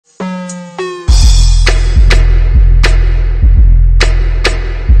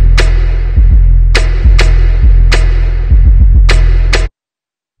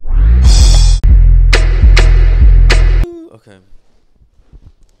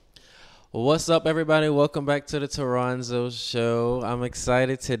What's up, everybody? Welcome back to the Toranzo Show. I'm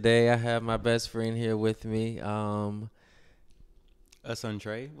excited today. I have my best friend here with me. Us on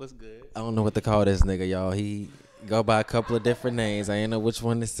Trey, what's good? I don't know what to call this nigga, y'all. He go by a couple of different names. I ain't know which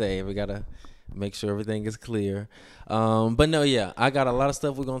one to say. We gotta make sure everything is clear. But no, yeah, I got a lot of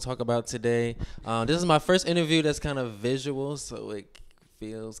stuff we're gonna talk about today. This is my first interview that's kind of visual, so it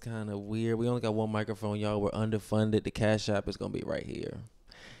feels kind of weird. We only got one microphone, y'all. We're underfunded. The cash app is gonna be right here.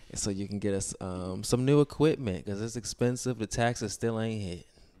 So you can get us some new equipment because it's expensive. The taxes still ain't hit.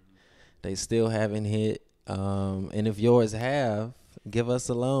 They still haven't hit. And if yours have, give us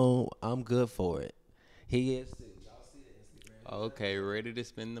a loan. I'm good for it. He is too. Y'all see the Instagram? Okay, ready to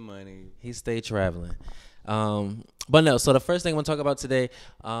spend the money. He stayed traveling. But no, so the first thing I'm going to talk about today,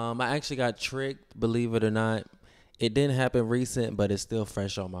 I actually got tricked, believe it or not. It didn't happen recent, but it's still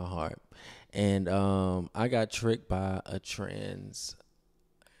fresh on my heart. And I got tricked by a trans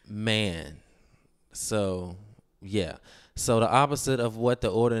man. So yeah, so the opposite of what the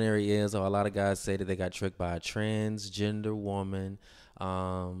ordinary is, or a lot of guys say that they got tricked by a transgender woman,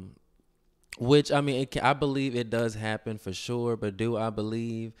 which I mean I believe it does happen for sure, but do I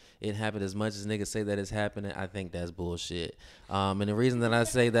believe it happened as much as niggas say that it's happening? I think that's bullshit. And the reason that I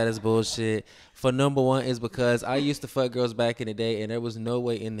say that is bullshit, for number one, is because I used to fuck girls back in the day, and there was no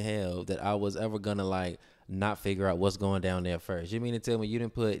way in hell that I was ever gonna like not figure out what's going down there first. You mean to tell me you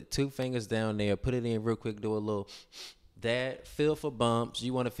didn't put two fingers down there, put it in real quick, do a little that, feel for bumps.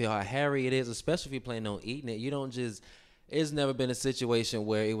 You want to feel how hairy it is, especially if you're planning on eating it. You don't just, it's never been a situation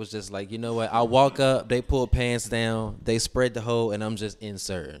where it was just like, you know what, I walk up, they pull pants down, they spread the hole, and I'm just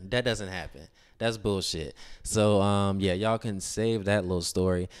inserting. That doesn't happen. That's bullshit. So, yeah, y'all can save that little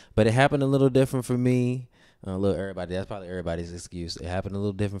story. But it happened a little different for me. Look, everybody, that's probably everybody's excuse. It happened a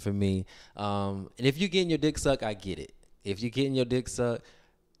little different for me. And if you're getting your dick sucked, I get it. If you're getting your dick sucked,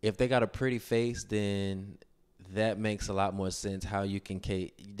 if they got a pretty face, then that makes a lot more sense. How you can,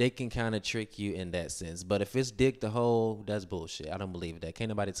 they can kind of trick you in that sense. But if it's dick the hole, that's bullshit. I don't believe that. Can't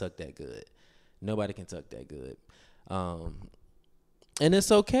nobody tuck that good. Nobody can tuck that good. And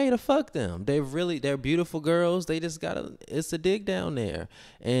it's okay to fuck them. They're beautiful girls. They just it's a dig down there.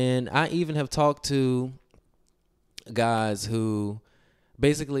 And I even have talked to guys who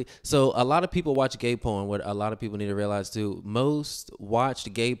basically, so a lot of people watch gay porn. What a lot of people need to realize too, most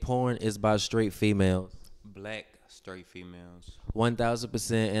watched gay porn is by straight females. Black straight females.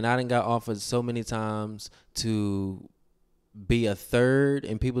 1000%. And I done got offered so many times to be a third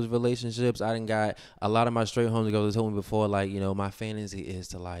in people's relationships. I done got a lot of my straight homegirls told me before, like, you know, my fantasy is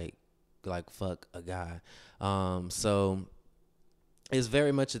to like fuck a guy. So it's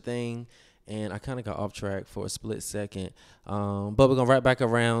very much a thing. And I kind of got off track for a split second. But we're going to wrap back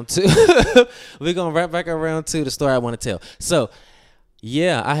around to the story I want to tell. So,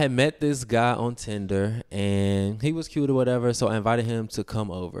 yeah, I had met this guy on Tinder, and he was cute or whatever, so I invited him to come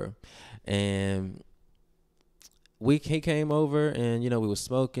over. And he came over, and, you know, we were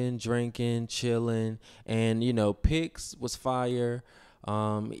smoking, drinking, chilling, and, you know, pics was fire.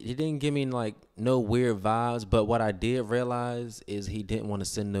 He didn't give me like no weird vibes, but what I did realize is he didn't want to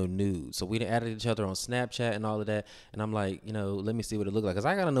send no nudes. So we added each other on Snapchat and all of that. And I'm like, you know, let me see what it looked like, cause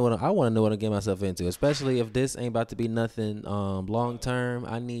I want to know what I'm getting myself into, especially if this ain't about to be nothing long term.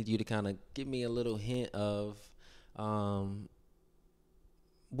 I need you to kind of give me a little hint of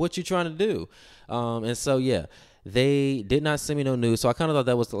what you're trying to do. And so yeah. They did not send me no news, so I kind of thought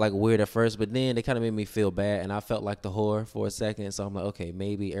that was like weird at first, but then they kind of made me feel bad, and I felt like the whore for a second. So I'm like, okay,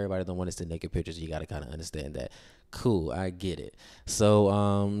 maybe everybody don't want to send naked pictures. You got to kind of understand that. Cool, I get it.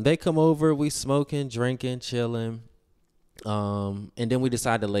 So they come over, we smoking, drinking, chilling, and then we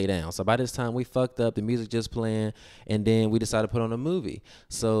decided to lay down. So by this time we fucked up, the music just playing, and then we decided to put on a movie.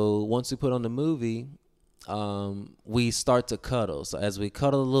 So once we put on the movie, we start to cuddle. So as we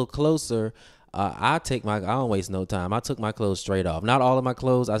cuddle a little closer, I don't waste no time. I took my clothes straight off. Not all of my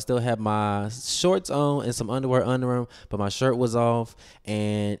clothes. I still had my shorts on and some underwear under them, but my shirt was off,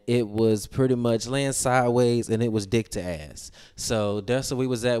 and it was pretty much laying sideways, and it was dick to ass. So that's where we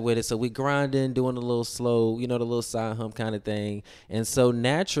was at with it. So we grinding, doing a little slow, you know, the little side hump kind of thing. And so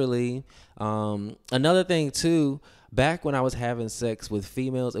naturally, another thing too, back when I was having sex with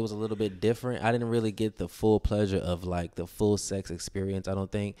females, it was a little bit different. I didn't really get the full pleasure of like the full sex experience. I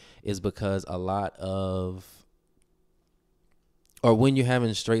don't think is because a lot of, or when you're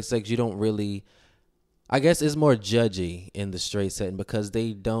having straight sex, you don't really, I guess it's more judgy in the straight setting because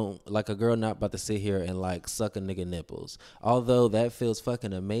they don't, like a girl not about to sit here and like suck a nigga nipples. Although that feels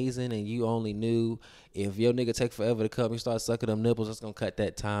fucking amazing, and you only knew if your nigga take forever to come, you start sucking them nipples, it's gonna cut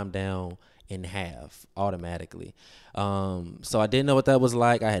that time down in half automatically. So I didn't know what that was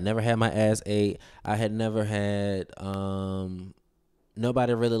like. I had never had my ass ate. I had never had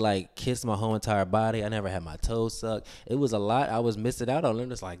nobody really like kissed my whole entire body. I never had my toes sucked. It was a lot I was missing out on. And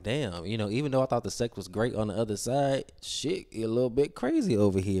it's like, damn, even though I thought the sex was great on the other side, shit, a little bit crazy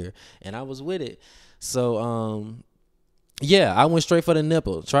over here. And I was with it. So yeah, I went straight for the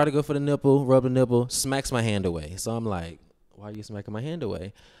nipple. Tried to go for the nipple, rub the nipple, smacks my hand away. So I'm like, why are you smacking my hand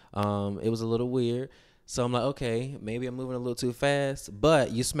away? It was a little weird. So I'm like, okay, maybe I'm moving a little too fast.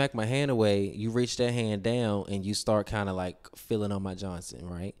 But you smack my hand away, you reach that hand down, and you start kind of like feeling on my Johnson,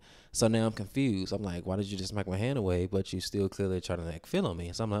 right? So now I'm confused. I'm like, why did you just smack my hand away, but you still clearly trying to like feel on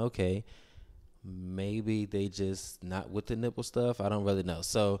me? So I'm like, okay, maybe they just not with the nipple stuff. I don't really know.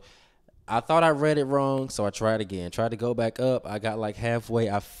 So I thought I read it wrong, so I tried again. Tried to go back up. I got like halfway.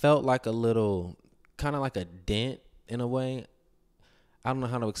 I felt like a little, kind of like a dent in a way. I don't know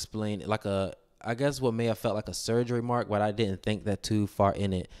how to explain it. I guess what may have felt like a surgery mark, but I didn't think that too far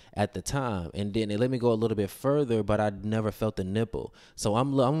in it at the time. And then it let me go a little bit further, but I never felt the nipple. So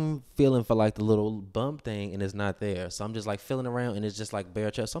I'm feeling for like the little bump thing, and it's not there. So I'm just like feeling around, and it's just like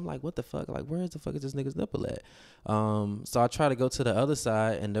bare chest. So I'm like, what the fuck? Like, where the fuck is this nigga's nipple at? So I tried to go to the other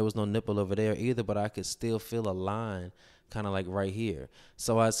side, and there was no nipple over there either, but I could still feel a line kind of like right here.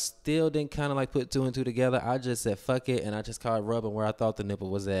 So I still didn't kind of like put two and two together. I just said fuck it, and I just started rubbing where I thought the nipple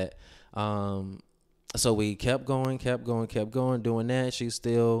was at. So we kept going, doing that. She's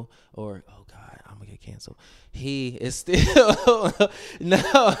still, oh God, I'm gonna get canceled. He is still, no,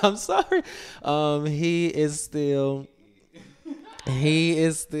 I'm sorry. He is still,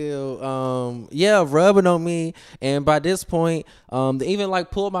 rubbing on me. And by this point, they even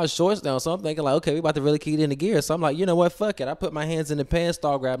like pulled my shorts down. So I'm thinking like, okay, we about to really kick it into gear. So I'm like, you know what? Fuck it. I put my hands in the pants,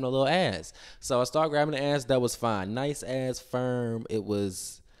 start grabbing a little ass. So I start grabbing the ass. That was fine. Nice ass, firm. It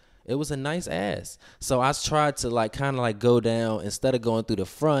was a nice ass. So I tried to like kind of like go down. Instead of going through the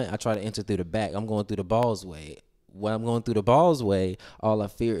front, I try to enter through the back. I'm going through the balls way. When I'm going through the balls way, all I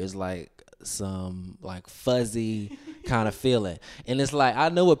fear is like some like fuzzy kind of feeling. And it's like, I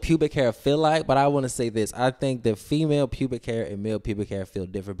know what pubic hair feel like, but I want to say this. I think that female pubic hair and male pubic hair feel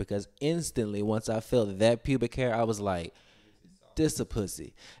different, because instantly once I felt that pubic hair, I was like, this a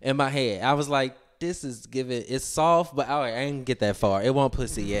pussy. In my head, I was like, this is giving, it's soft, but all right, I ain't get that far. It won't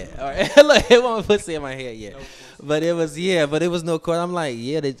pussy yet. All right. Look, it won't pussy in my head yet. But it was no course. I'm like,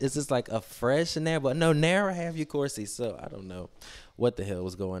 yeah, it's just like a fresh in there, but no, narrow have you coursey. So I don't know what the hell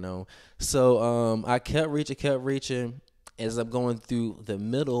was going on. So I kept reaching as I'm going through the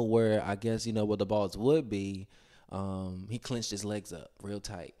middle where I guess, where the balls would be. He clenched his legs up real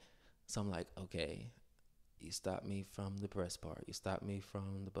tight. So I'm like, okay, you stopped me from the breast part. You stopped me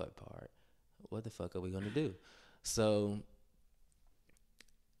from the butt part. What the fuck are we going to do? So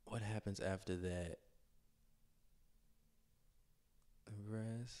what happens after that?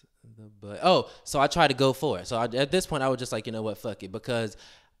 Rest the butt. Oh, so I tried to go for it. So at this point, I was just like, you know what? Fuck it. Because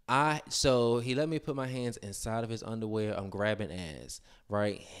so he let me put my hands inside of his underwear. I'm grabbing ass,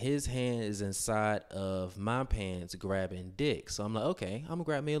 right? His hand is inside of my pants grabbing dick. So I'm like, okay, I'm gonna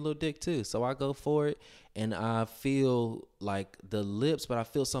grab me a little dick too. So I go for it, and I feel like the lips, but I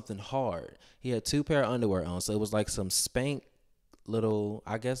feel something hard. He had 2 pair of underwear on, so it was like some spank little,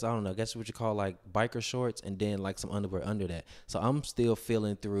 I guess what you call like biker shorts, and then like some underwear under that. So I'm still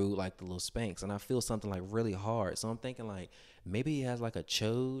feeling through like the little spanks, and I feel something like really hard. So I'm thinking like, maybe he has like a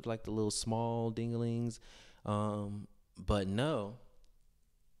chode, like the little small dinglings. But no.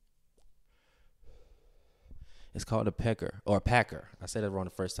 It's called a pecker or a packer. I said it wrong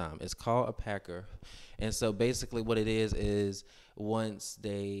the first time. It's called a packer. And so basically what it is once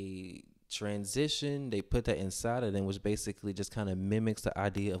they transition, they put that inside of them, which basically just kind of mimics the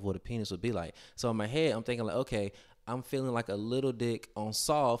idea of what a penis would be like. So in my head, I'm thinking like, okay, I'm feeling like a little dick on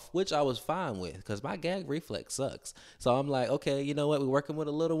soft, which I was fine with because my gag reflex sucks. So I'm like, okay, you know what? We're working with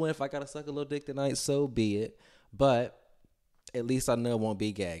a little one. If I got to suck a little dick tonight, so be it. But at least I know it won't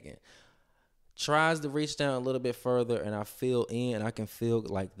be gagging. Tries to reach down a little bit further, and I feel in. I can feel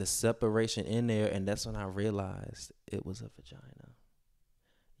like the separation in there, and that's when I realized it was a vagina.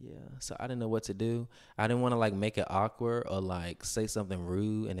 Yeah, so I didn't know what to do. I didn't want to like make it awkward or like say something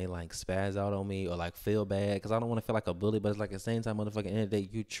rude and they like spaz out on me or like feel bad, because I don't want to feel like a bully. But it's like at the same time, motherfucking end of the day,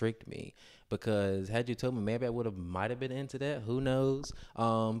 you tricked me, because had you told me, maybe I might have been into that. Who knows?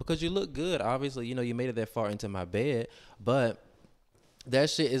 Because you look good. Obviously, you made it that far into my bed, but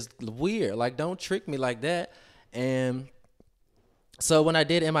that shit is weird. Like, don't trick me like that. And so when I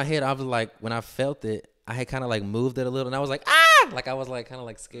did in my head, I was like, when I felt it, I had kind of like moved it a little, and I was like, ah! like I was like kind of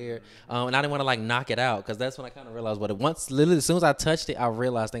like scared, and I didn't want to like knock it out because that's when I kind of realized what it once. Literally, as soon as I touched it, I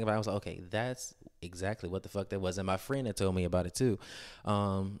realized thinking about it, I was like, okay, that's exactly what the fuck that was, and my friend had told me about it too.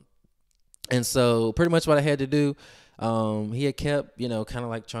 And so pretty much what I had to do, he had kept, kind of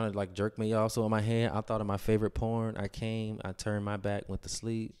like trying to like jerk me off. So in my head, I thought of my favorite porn. I turned my back, went to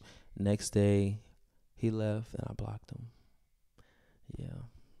sleep. Next day, he left and I blocked him. Yeah.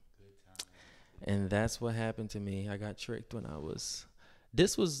 And that's what happened to me. I got tricked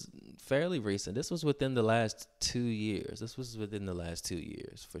this was fairly recent. This was within the last 2 years.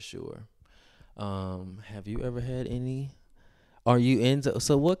 For sure. Have you ever had any? Are you into,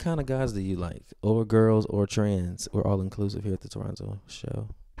 so what kind of guys do you like? Or girls or trans? We're all inclusive here at the Toranzo Show.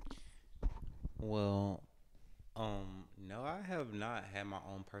 Well, no, I have not had my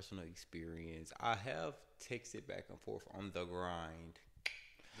own personal experience. I have texted back and forth on the grind.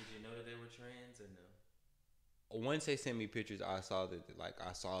 Did you know that they were trans or no? Once they sent me pictures, I saw that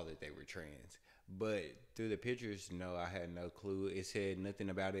they were trans. But through the pictures, no, I had no clue. It said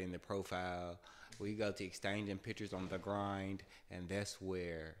nothing about it in the profile. We go to exchanging pictures on the grind, and that's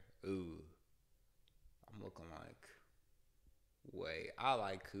where, I'm looking like, wait, I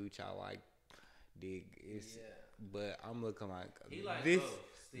like cooch, I like dig, but I'm looking like this.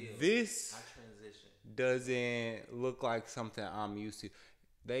 This doesn't look like something I'm used to.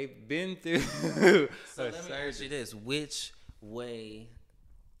 They've been through. So let me ask you this: which way,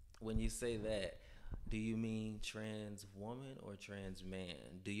 when you say that, do you mean trans woman or trans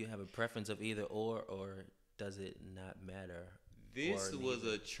man? Do you have a preference of either or does it not matter? This was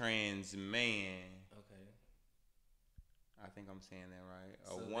a trans man. Okay. I think I'm saying that right.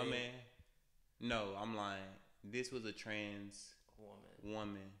 A woman. No, I'm lying. This was a trans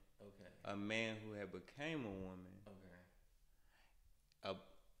woman. Okay. A man who had became a woman. Okay.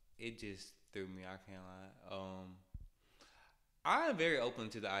 It just threw me. I can't lie. I am very open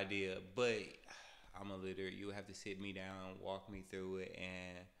to the idea, but I'm illiterate. You would have to sit me down, walk me through it,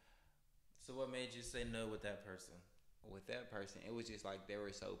 and. So what made you say no with that person? With that person, it was just like they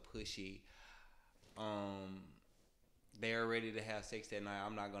were so pushy. They are ready to have sex that night.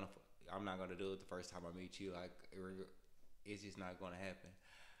 I'm not gonna do it the first time I meet you. Like it's just not gonna happen.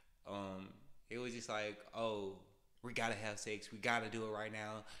 It was just like, oh, we gotta have sex. We gotta do it right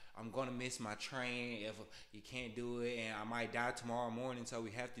now. I'm gonna miss my train if you can't do it, and I might die tomorrow morning. So we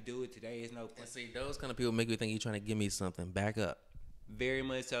have to do it today. It's no point. And see, those kind of people make me think you're trying to give me something. Back up. Very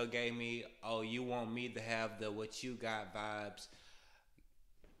much so gave me, oh, you want me to have the what you got vibes.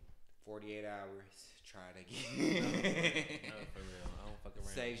 48 hours. Try it again. No, for real. I don't fuck around.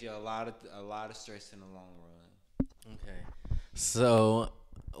 Saves you a lot of stress in the long run. Okay. So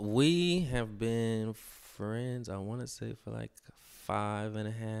we have been friends, I want to say, for like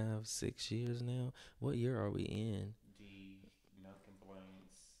 5.5, 6 years now. What year are we in? No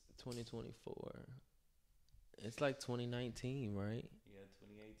complaints. 2024. It's like 2019, right? Yeah,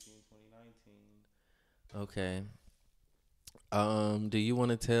 2018, 2019. Okay. Do you want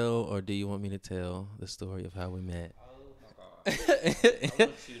to tell, or do you want me to tell the story of how we met? Oh my god. I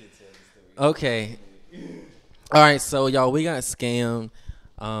want you to tell the story. Okay. All right, so y'all, we got scammed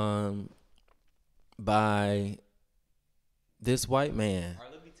by this white man. All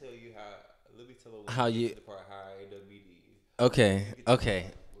right, let me tell how you the part how I ended up meeting you. Okay.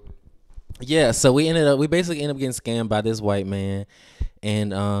 Yeah, so we basically ended up getting scammed by this white man,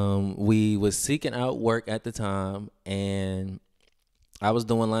 and we was seeking out work at the time, and I was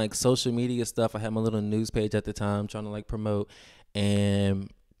doing like social media stuff. I had my little news page at the time trying to like promote,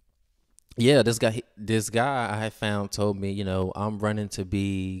 and yeah, this guy I had found told me, I'm running to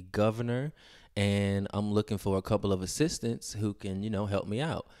be governor, and I'm looking for a couple of assistants who can, help me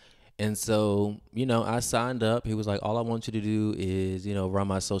out. And so, I signed up. He was like, all I want you to do is, run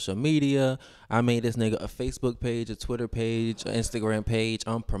my social media. I made this nigga a Facebook page, a Twitter page, an Instagram page.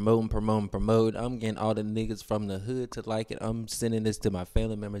 I'm promoting. I'm getting all the niggas from the hood to like it. I'm sending this to my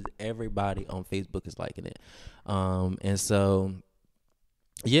family members. Everybody on Facebook is liking it. And so,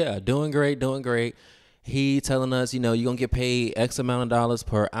 yeah, doing great. He telling us, you're going to get paid X amount of dollars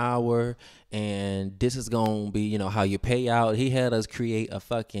per hour, and this is going to be, how you pay out. He had us create a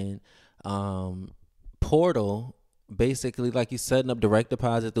fucking portal, basically like you setting up direct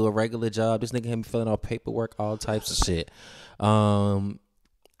deposit through a regular job. This nigga had me filling out paperwork, all types of shit.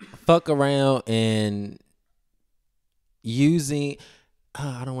 Fuck around and using...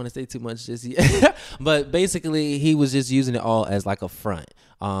 I don't want to say too much just yet, but basically he was just using it all as like a front.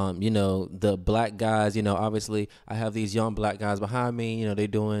 The black guys, obviously I have these young black guys behind me, they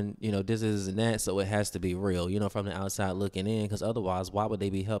doing, this is and that. So it has to be real, from the outside looking in, because otherwise, why would they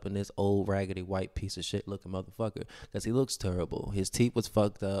be helping this old raggedy white piece of shit looking motherfucker? Because he looks terrible. His teeth was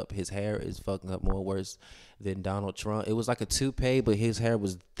fucked up. His hair is fucking up more worse than Donald Trump. It was like a toupee, but his hair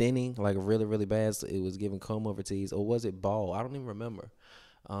was thinning like really, really bad. So it was giving comb over tease, or was it bald? I don't even remember.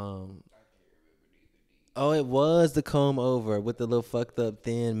 Oh, it was the comb over with the little fucked up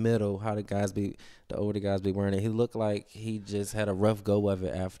thin middle. How the older guys be wearing it. He looked like he just had a rough go of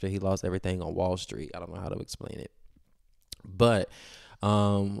it after he lost everything on Wall Street. I don't know how to explain it, but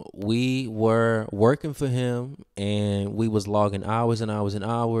we were working for him, and we was logging hours and hours and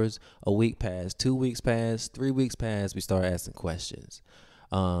hours. A week passed, 2 weeks passed, 3 weeks passed. We started asking questions.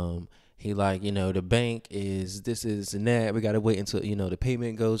 He like, the bank is this is and that. We got to wait until, the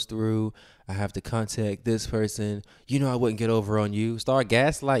payment goes through. I have to contact this person. I wouldn't get over on you. Start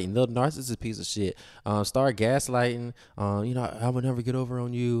gaslighting. Little narcissist piece of shit. Start gaslighting. I would never get over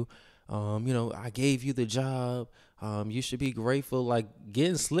on you. I gave you the job. You should be grateful, like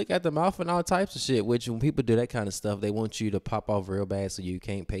getting slick at the mouth and all types of shit, which when people do that kind of stuff, they want you to pop off real bad so you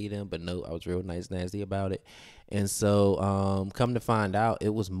can't pay them. But no, I was real nice, nasty about it. And so come to find out,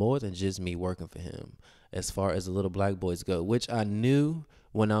 it was more than just me working for him as far as the little black boys go, which I knew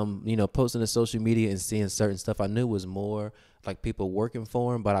when I'm, posting to social media and seeing certain stuff. I knew was more like people working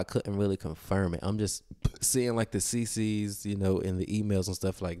for him, but I couldn't really confirm it. I'm just seeing like the CCs, in the emails and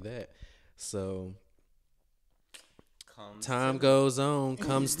stuff like that. So time goes on,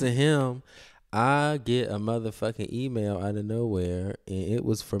 comes to him. I get a motherfucking email out of nowhere, and it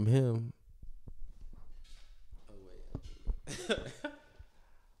was from him.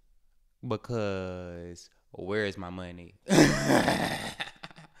 Because where is my money?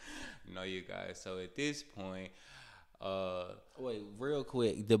 No, you guys. So at this point, wait, real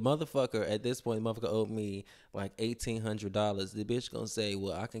quick. The motherfucker at this point, the motherfucker owed me like $1,800. The bitch gonna say,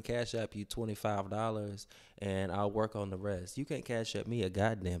 "Well, I can cash app you $25, and I'll work on the rest." You can't cash app me a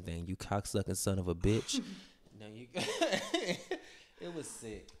goddamn thing, you cocksucking son of a bitch. No, you. It was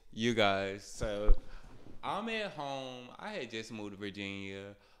sick. You guys. So I'm at home. I had just moved to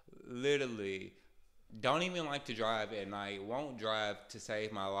Virginia. Literally, don't even like to drive at night. Won't drive to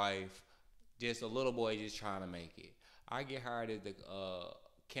save my life. Just a little boy just trying to make it. I get hired as the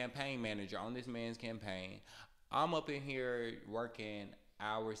campaign manager on this man's campaign. I'm up in here working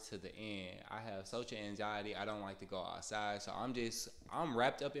hours to the end. I have social anxiety. I don't like to go outside. So I'm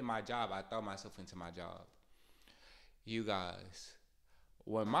wrapped up in my job. I throw myself into my job. You guys,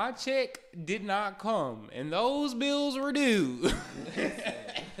 when my check did not come and those bills were due,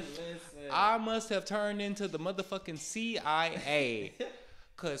 I must have turned into the motherfucking CIA.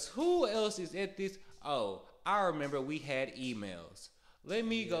 Because who else is at this? Oh, I remember we had emails. Let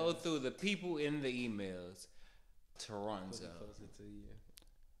me go through the people in the emails. Toranzo.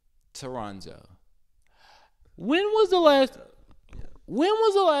 When was the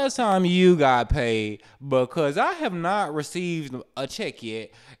last time you got paid? Because I have not received a check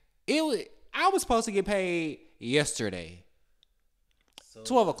yet. I was supposed to get paid yesterday.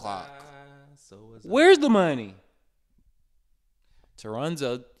 12 o'clock. Where's the money?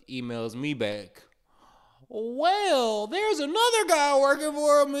 Toranzo emails me back. Well, there's another guy working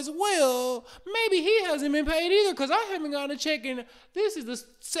for him as well. Maybe he hasn't been paid either because I haven't gotten a check in. This is the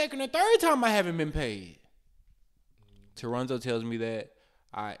second or third time I haven't been paid. Toranzo tells me that.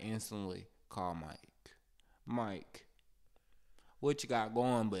 I instantly call Mike. Mike, what you got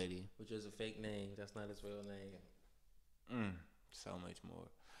going, buddy? Which is a fake name. That's not his real name. So much more.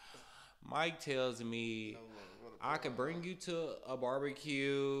 Mike tells me I could bring you to a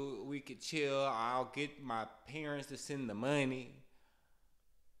barbecue. We could chill. I'll get my parents to send the money.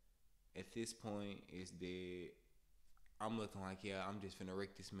 At this point, it's dead. I'm looking like, I'm just finna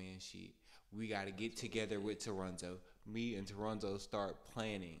wreck this man's shit. We got to get together with Toranzo. Me and Toranzo start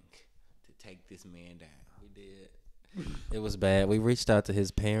planning to take this man down. We did. It was bad. We reached out to his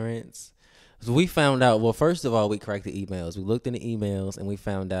parents. So we found out, well, first of all, we cracked the emails. We looked in the emails and we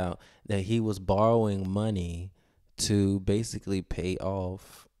found out that he was borrowing money to basically pay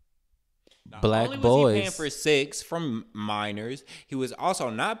off black boys. Not only was he paying for sex from minors, he was also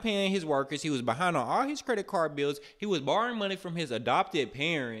not paying his workers. He was behind on all his credit card bills. He was borrowing money from his adopted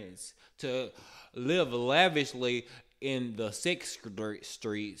parents to live lavishly in the sex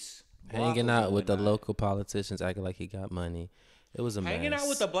streets. Hanging out with the local politicians, acting like he got money. It was a hanging out with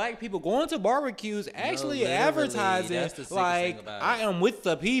mess. the black people, going to barbecues, actually literally, advertising that's the sickest like thing about I it. am with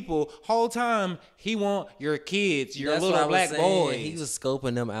the people. Whole time he want your kids, your That's what little I was black saying. boys. He was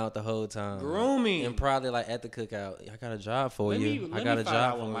scoping them out the whole time. Grooming. And probably like at the cookout, I got a job for you. Let I got me a find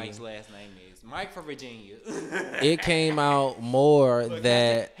out job what for Mike's you. last name is. Mike for Virginia. It came out more Look,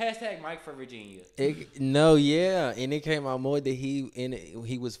 that hashtag Mike for Virginia. and it came out more that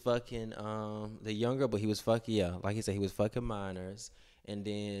he was fucking the younger, but he was fucking like he said, he was fucking minors, and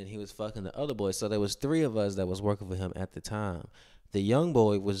then he was fucking the other boys. So there was 3 of us that was working for him at the time. The young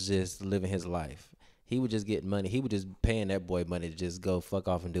boy was just living his life. He would just get money. He would just paying that boy money to just go fuck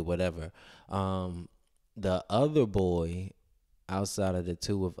off and do whatever. The other boy, outside of the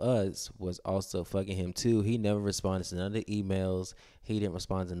 2 of us, was also fucking him too. He never responded to none of the emails. He didn't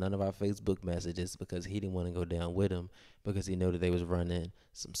respond to none of our Facebook messages because he didn't want to go down with him because he knew that they was running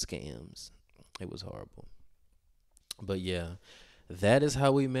some scams. It was horrible. But yeah, that is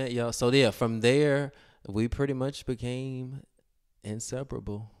how we met, y'all. So yeah, from there, we pretty much became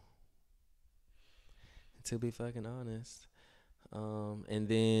inseparable, to be fucking honest. And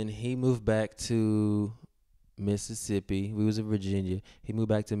then he moved back to Mississippi. We was in Virginia. He moved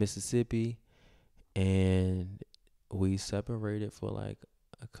back to Mississippi, and we separated for like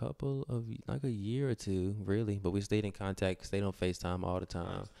a year or 2, really. But we stayed in contact, stayed on FaceTime all the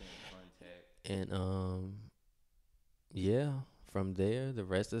time. And yeah, from there, the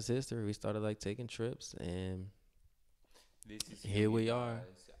rest is history. We started like taking trips, and here we are.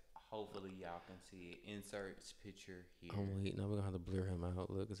 Hopefully y'all can see it. Insert picture here. Oh wait, no, we're gonna have to blur him out.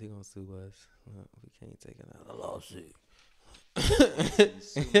 Look, cause he gonna sue us. Look, we can't take it out of the lawsuit.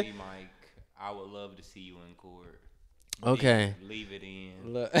 Sue me, Mike. I would love to see you in court. Okay. Leave it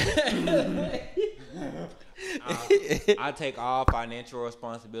in. Look. I take all financial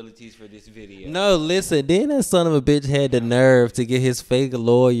responsibilities for this video. No, listen. Then that son of a bitch had the nerve to get his fake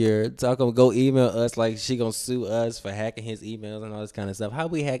lawyer talking go email us like she gonna sue us for hacking his emails and all this kind of stuff. How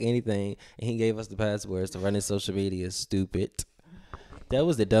we hack anything? And he gave us the passwords to run his social media. Stupid. That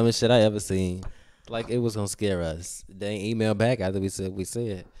was the dumbest shit I ever seen. Like it was gonna scare us. They ain't email back after we said.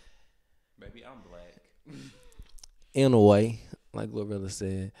 Baby, I'm black. In a way, like Glorilla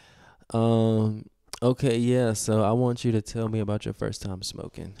said. Okay, yeah, so I want you to tell me about your first time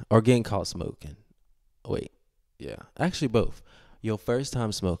smoking or getting caught smoking. Wait, yeah, actually both. Your first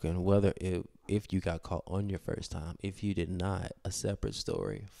time smoking, whether if you got caught on your first time, if you did not, a separate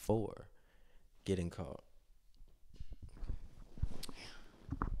story for getting caught.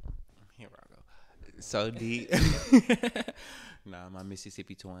 Here I go. So nah, my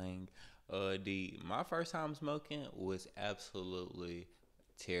Mississippi twang. My first time smoking was absolutely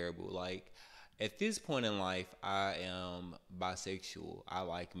terrible. Like, at this point in life, I am bisexual. I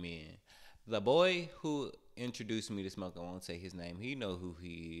like men. The boy who introduced me to smoking, I won't say his name. He know who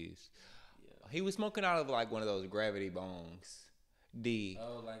he is. Yeah. He was smoking out of like one of those gravity bongs.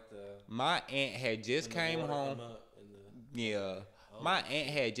 My aunt had just came home. My aunt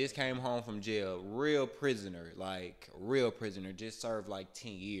had just came home from jail. Real prisoner, just served like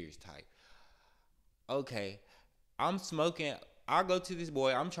 10 years type. Okay, I'm smoking. I go to this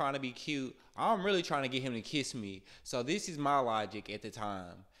boy. I'm trying to be cute. I'm really trying to get him to kiss me. So this is my logic at the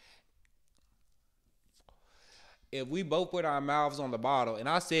time. If we both put our mouths on the bottle, and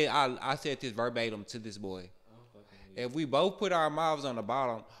I said this verbatim to this boy. If we both put our mouths on the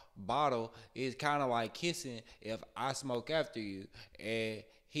bottle, it's kind of like kissing if I smoke after you. And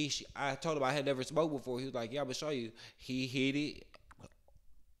I told him I had never smoked before. He was like, yeah, I'm going to show you. He hit it,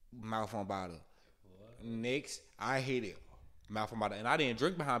 mouth on bottle. What? Next, I hit it. Mouth on bottle. And I didn't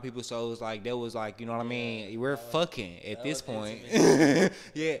drink behind people, so it was like, there was like, you know what I mean? We're fucking at this point.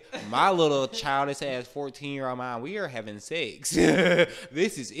 Yeah, my little childish ass 14-year-old mind, we are having sex.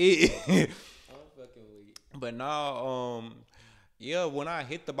 This is it. I'm fucking weak. But no, yeah, when I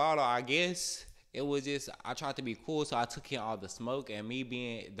hit the bottle, I guess it was just, I tried to be cool, so I took in all the smoke, and me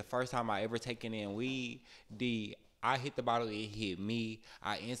being the first time I ever taken in weed, I hit the bottle, it hit me.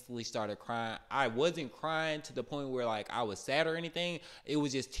 I instantly started crying. I wasn't crying to the point where like I was sad or anything. It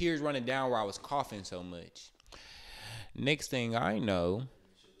was just tears running down where I was coughing so much. Next thing I know,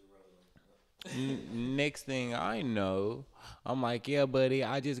 I'm like, yeah, buddy,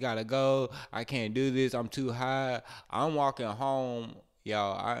 I just gotta go. I can't do this. I'm too high. I'm walking home.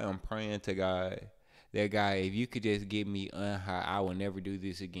 Y'all, I am praying to God. That guy, if you could just get me unhigh, I will never do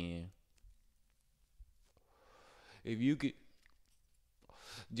this again. If you could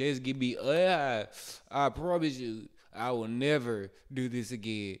just get me unhigh, I promise you, I will never do this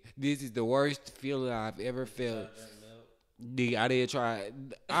again. This is the worst feeling I've ever felt. I did try.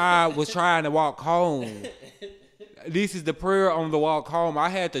 I was trying to walk home. This is the prayer on the walk home. I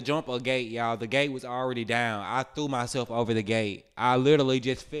had to jump a gate, y'all. The gate was already down. I threw myself over the gate. I literally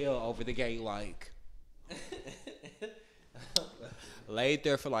just fell over the gate like. Laid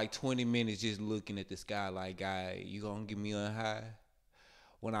there for like 20 minutes just looking at the sky like, guy, you gonna get me on high?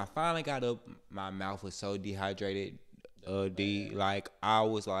 When I finally got up, my mouth was so dehydrated. Like I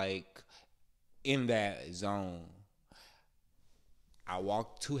was like in that zone. I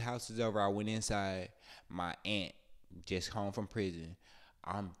walked 2 houses over. I went inside. My aunt just home from prison.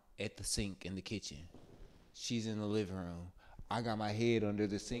 I'm at the sink in the kitchen. She's in the living room. I got my head under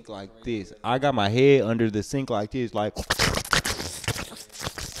the sink like this. Like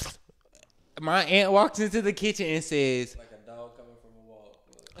my aunt walks into the kitchen and says, Like a dog coming from a wall.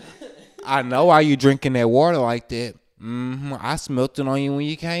 I know why you drinking that water like that. I smelt it on you when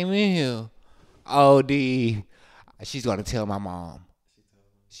you came in here. Oh, she's gonna tell my mom.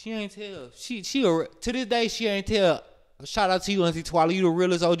 She ain't tell. She to this day she ain't tell. Shout out to you, Auntie Twila. You the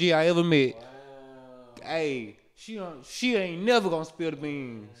realest OG I ever met. Wow. Hey, she ain't never gonna spill the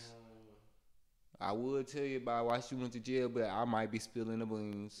beans. I would tell you about why she went to jail, but I might be spilling the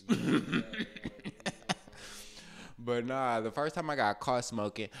beans. But nah, the first time I got caught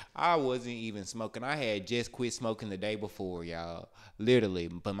smoking, I wasn't even smoking. I had just quit smoking the day before, y'all. Literally.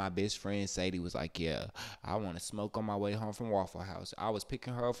 But my best friend Sadie was like, yeah, I want to smoke on my way home from Waffle House. I was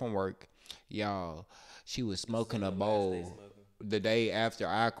picking her up from work. Y'all, she was smoking a bowl the day after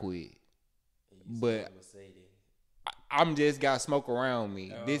I quit. But I'm just got smoke around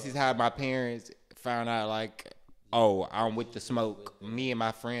me. This is how my parents found out, like, oh, I'm with the smoke. Me and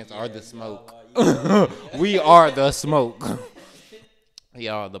my friends are the smoke. We are the smoke.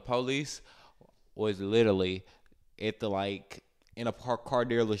 Y'all, the police was literally at the, like, in a car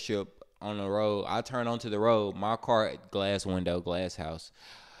dealership on the road. I turned onto the road. My car, glass window, glass house,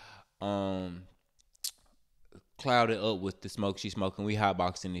 clouded up with the smoke she's smoking. We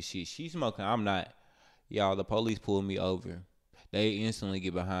hotboxing this shit. She's smoking. I'm not. Y'all, the police pulled me over. They instantly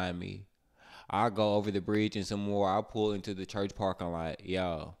get behind me. I go over the bridge and some more. I pull into the church parking lot.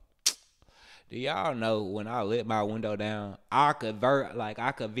 Y'all, do y'all know when I let my window down, I could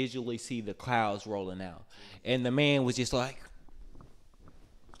visually see the clouds rolling out. And the man was just like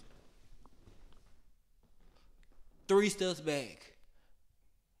 3 steps back.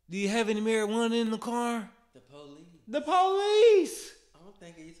 Do you have any marijuana in the car? The police. I'm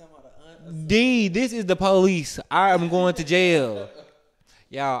thinking you talking about This is the police. I am going to jail.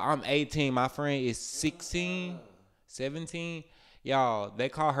 Y'all, I'm 18. My friend is 16, 17. Y'all, they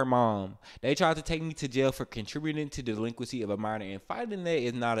call her mom. They tried to take me to jail for contributing to the delinquency of a minor, and fighting that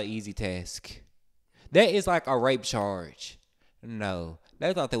is not an easy task. That is like a rape charge. No,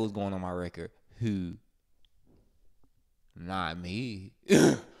 they thought that was going on my record. Who? Not me.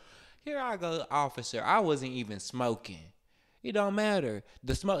 Here I go, officer. I wasn't even smoking. It don't matter.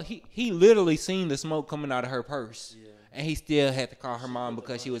 The smoke, he literally seen the smoke coming out of her purse. Yeah. And he still had to call her mom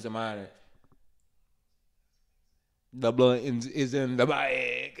because she was a minor. The blunt is in the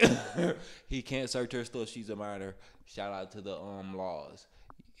bag. He can't search her stuff. She's a minor. Shout out to the laws.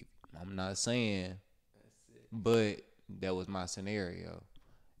 I'm not saying, but that was my scenario.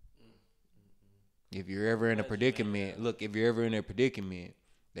 If you're ever in a predicament,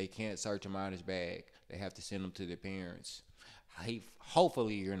 they can't search a minor's bag. They have to send them to their parents.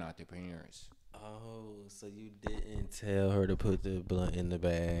 Hopefully you're not their parents. Oh, so you didn't tell her to put the blunt in the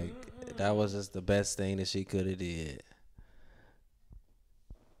bag. That was just the best thing that she could have did.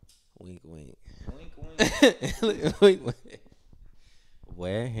 Wink, wink. Wink, wink.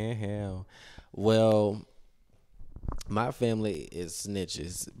 Well, my family is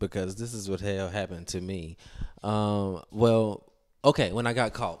snitches because this is what hell happened to me. Okay, when I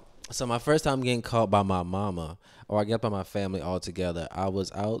got caught. So my first time getting caught by my mama, or I got by my family all together, I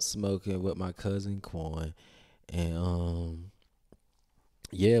was out smoking with my cousin Quan, and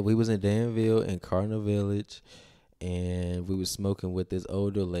we was in Danville in Cardinal Village, and we was smoking with this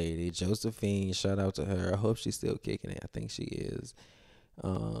older lady, Josephine. Shout out to her. I hope she's still kicking it. I think she is.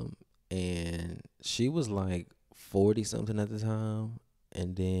 And she was like 40 something at the time,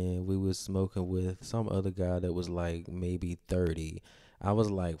 and then we was smoking with some other guy that was like maybe 30. I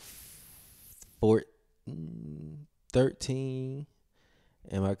was like 13,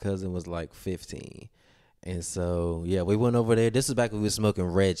 and my cousin was like 15. And so, yeah, we went over there. This is back when we was smoking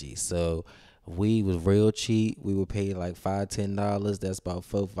Reggie. So we was real cheap. We would pay like $5, $10. That's about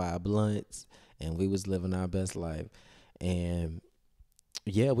 4-5 blunts. And we was living our best life. And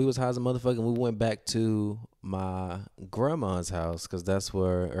yeah, we was high as a motherfucker. We went back to my grandma's house because that's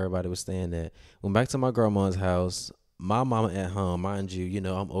where everybody was staying at. Went back to my grandma's house. my mama at home, mind you,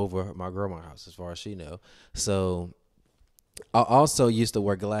 I'm over my grandma's house as far as she know. So I also used to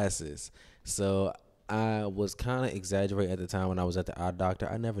wear glasses. So I was kind of exaggerating at the time when I was at the eye doctor.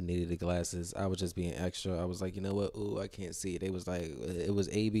 I never needed the glasses. I was just being extra. I was like, you know what? Oh, I can't see. They was like, it was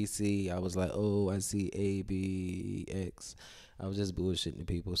ABC. I was like, oh, I see ABX. I was just bullshitting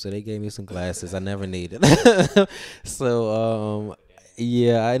people. So they gave me some glasses I never needed. So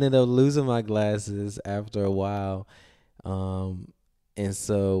yeah, I ended up losing my glasses after a while. And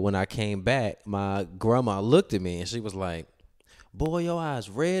so when I came back, my grandma looked at me and she was like, boy, your eyes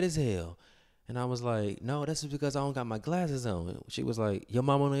red as hell. And I was like, no, that's just because I don't got my glasses on. She was like, your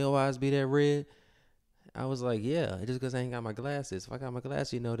mama know your eyes be that red? I was like, yeah, it's just because I ain't got my glasses. If I got my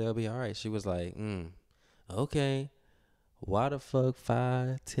glasses, they'll be all right. She was like, okay. Why the fuck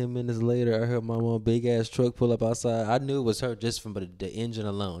 5-10 minutes later I heard my mom big ass truck pull up outside? I knew it was her just from the engine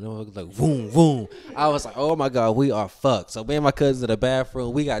alone. It was like boom, boom. I was like, oh my God, we are fucked. So me and my cousins in the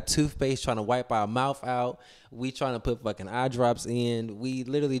bathroom, we got toothpaste trying to wipe our mouth out. We trying to put fucking eye drops in. We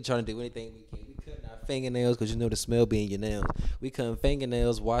literally trying to do anything we can. We cutting our fingernails because the smell be in your nails. We cutting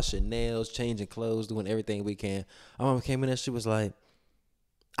fingernails, washing nails, changing clothes, doing everything we can. My mom came in and she was like,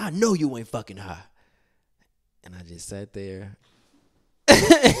 I know you ain't fucking high. And I just sat there.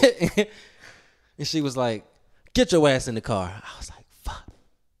 And she was like, get your ass in the car. I was like, fuck.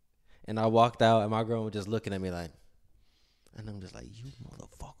 And I walked out, and my girl was just looking at me like, and I'm just like, you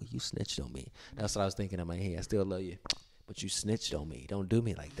motherfucker, you snitched on me. That's what I was thinking in my head. I still love you, but you snitched on me. Don't do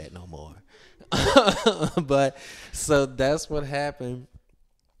me like that no more. But so that's what happened.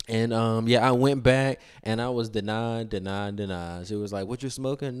 And yeah, I went back, and I was denied. She was like, what you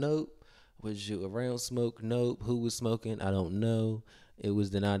smoking? Nope. Was you around smoke? Nope. Who was smoking? I don't know. It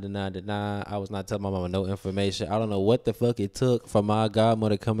was denied. I was not telling my mama no information. I don't know what the fuck it took for my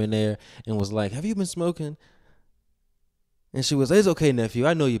godmother to come in there and was like, have you been smoking? And she was like, it's okay, nephew.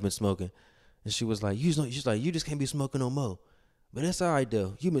 I know you've been smoking. And she was like, she's like, you just can't be smoking no more. But that's all right,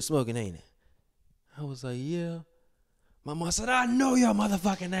 though. You been smoking, ain't it? I was like, yeah. My mom said, I know your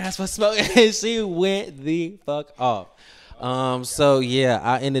motherfucking ass for smoking. And she went the fuck off. So yeah,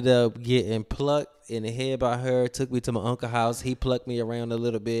 I ended up getting plucked in the head by her. Took me to my uncle's house. He plucked me around a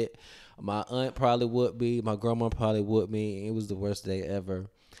little bit. My aunt probably would be. My grandma probably would be. It was the worst day ever.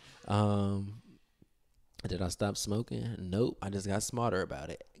 Did I stop smoking? Nope. I just got smarter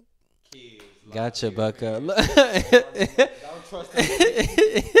about it. Kids, gotcha, Bucko. Don't trust them.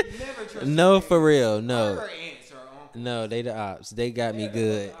 Never trust no, them. For real. No. No, they the ops. They got me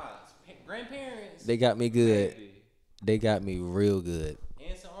good. Grandparents. They got me good. Baby. They got me real good.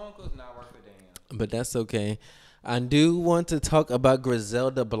 Aunts and uncles not worth a damn. But that's okay. I do want to talk about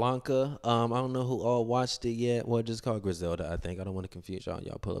Griselda Blanca. I don't know who all watched it yet. Well, just called Griselda, I think. I don't want to confuse y'all.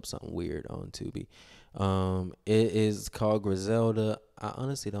 Y'all pull up something weird on Tubi. It is called Griselda. I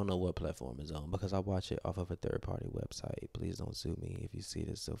honestly don't know what platform it's on because I watch it off of a third-party website. Please don't sue me if you see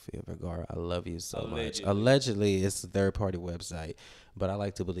this, Sophia Vergara. I love you so much. Allegedly, it's a third-party website, but I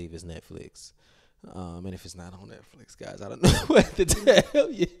like to believe it's Netflix. And if it's not on Netflix, guys, I don't know what to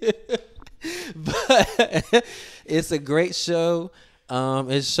tell you. But it's a great show.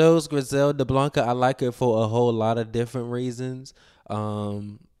 It shows Griselda Blanca. I like her for a whole lot of different reasons.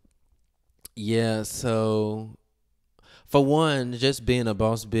 Yeah, so for one, just being a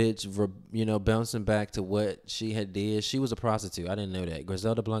boss bitch, bouncing back to what she had did. She was a prostitute. I didn't know that.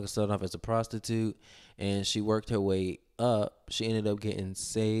 Griselda Blanca started off as a prostitute, and she worked her way up. She ended up getting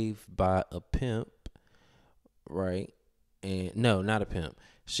saved by a pimp, right? And no, not a pimp.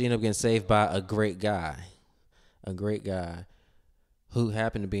 She ended up getting saved by a great guy who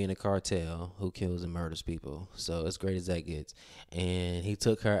happened to be in a cartel who kills and murders people. So as great as that gets. And he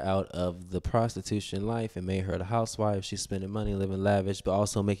took her out of the prostitution life and made her the housewife. She's spending money, living lavish, but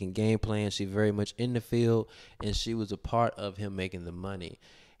also making game plans. She very much in the field, and she was a part of him making the money.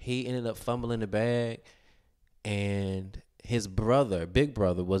 He ended up fumbling the bag, and his brother, big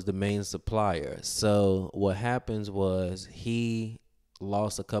brother, was the main supplier. So what happens was he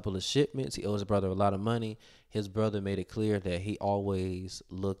lost a couple of shipments. He owes his brother a lot of money. His brother made it clear that he always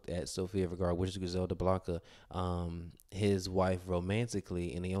looked at Sofia Vergara, which is Griselda Blanca, his wife,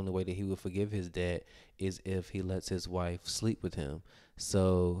 romantically, and the only way that he would forgive his dad is if he lets his wife sleep with him.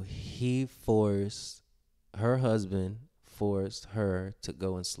 So he forced her to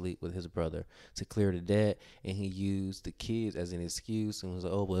go and sleep with his brother to clear the debt, and he used the kids as an excuse and was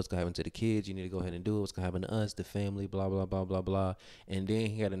like, oh, well, what's going to happen to the kids? You need to go ahead and do it. What's going to happen to us, the family, blah, blah, blah, blah, blah. And then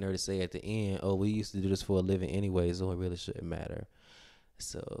he had a nerve to say at the end, oh, we used to do this for a living anyway, so it really shouldn't matter.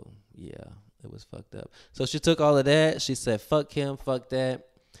 So, yeah, it was fucked up. So she took all of that. She said, fuck him, fuck that.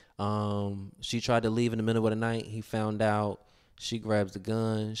 She tried to leave in the middle of the night. He found out. She grabs the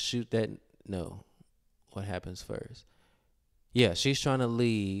gun, shoot that. No, what happens first? Yeah, she's trying to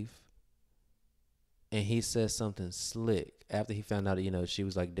leave, and he says something slick after he found out. She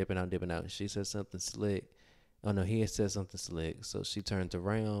was like dipping out, dipping out. She said something slick. Oh no, he had said something slick. So she turned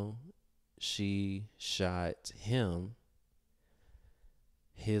around. She shot him.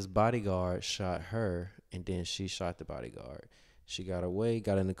 His bodyguard shot her, and then she shot the bodyguard. She got away,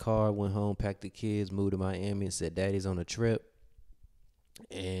 got in the car, went home, packed the kids, moved to Miami, and said, "Daddy's on a trip."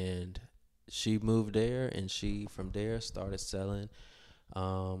 And she moved there, and she from there started selling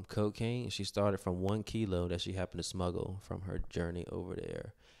cocaine. She started from 1 kilo that she happened to smuggle from her journey over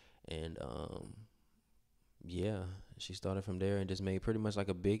there, and yeah, she started from there and just made pretty much like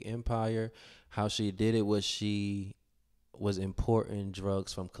a big empire. How she did it was she was importing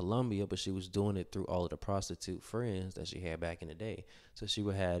drugs from Colombia, but she was doing it through all of the prostitute friends that she had back in the day. So she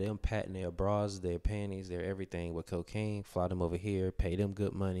would have them patting their bras, their panties, their everything with cocaine, fly them over here, pay them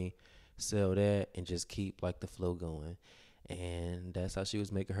good money, sell that, and just keep like the flow going. And that's how she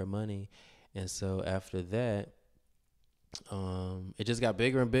was making her money. And so after that, it just got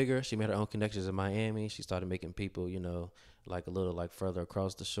bigger and bigger. She made her own connections in Miami. She started making people, like a little like further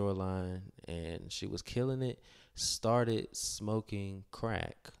across the shoreline, and she was killing it. Started smoking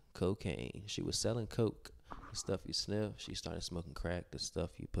crack, cocaine. She was selling coke, the stuff you sniff. She started smoking crack, the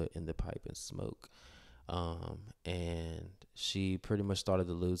stuff you put in the pipe and smoke. And she pretty much started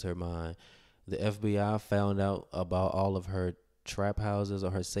to lose her mind. The FBI found out about all of her trap houses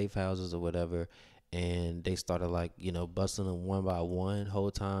or her safe houses or whatever, and they started like busting them one by one.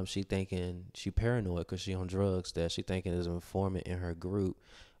 Whole time she thinking she paranoid because she on drugs, that she thinking is an informant in her group.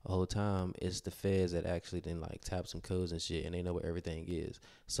 The whole time it's the feds that actually then like tap some codes and shit, and they know where everything is.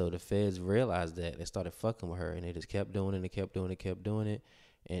 So the feds realized that, they started fucking with her, and they just kept doing it, and kept doing it, kept doing it,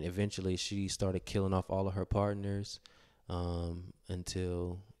 and eventually she started killing off all of her partners,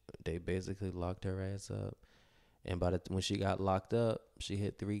 until they basically locked her ass up. And when she got locked up, she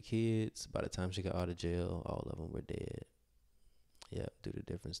had 3 kids. By the time she got out of jail, all of them were dead. Yep, due to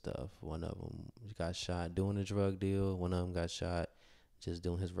different stuff. One of them got shot doing a drug deal. One of them got shot just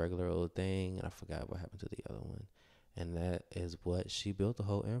doing his regular old thing. And I forgot what happened to the other one. And that is what she built the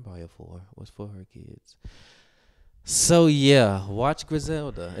whole empire for, was for her kids. So yeah, watch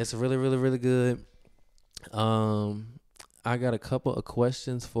Griselda. It's really, really, really good. I got a couple of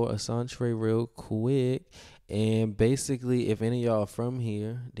questions for Asante real quick. And basically, if any of y'all are from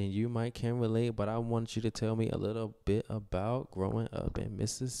here, then you might can relate. But I want you to tell me a little bit about growing up in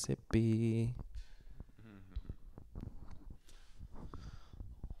Mississippi.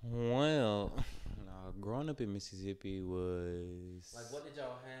 Well, growing up in Mississippi was Like, what did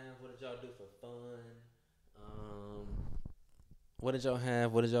y'all have? What did y'all do for fun? What did y'all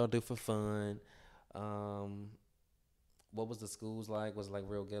have? What did y'all do for fun? What was the schools like? Was it like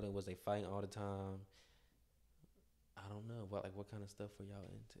real ghetto? Was they fighting all the time? I don't know. What kind of stuff were y'all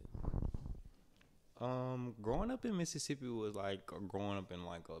into? growing up in Mississippi was like growing up in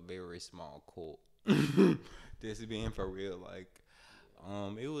like a very small cult. This being for real, like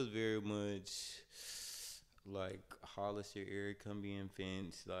it was very much like Hollister area, Cumbian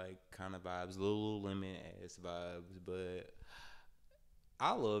Fence, like kind of vibes, Lululemon ass vibes, but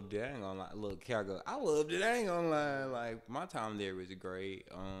I loved it. I ain't gonna lie. Look, here I go. I loved it. I ain't gonna lie. Like my time there was great.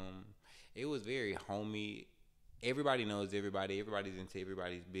 It was very homey. Everybody knows everybody. Everybody's into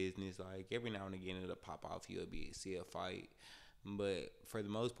everybody's business. Like every now and again, it'll pop off. You'll see a fight, but for the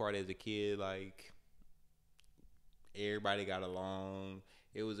most part, as a kid, like everybody got along.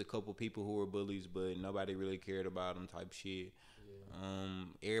 It was a couple people who were bullies, but nobody really cared about them. Type shit.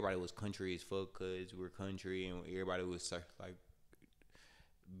 Everybody was country as fuck because we're country, and everybody was like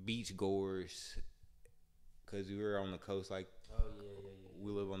beach goers because we were on the coast. Like,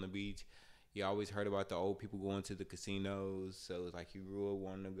 we live on the beach. You always heard about the old people going to the casinos, so it's like you grew up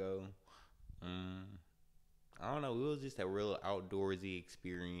wanting to go. I don't know. It was just a real outdoorsy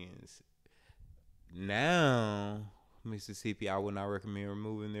experience. Now, Mississippi, I would not recommend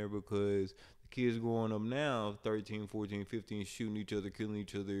moving there because the kids growing up now, 13, 14, 15, shooting each other, killing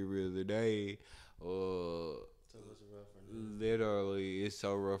each other every other day. So it's rough right now. Literally, it's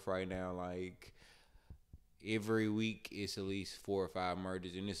so rough right now. Like, every week it's at least 4 or 5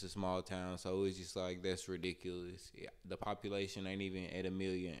 murders, and it's a small town, so it's just like that's ridiculous. The population ain't even at 1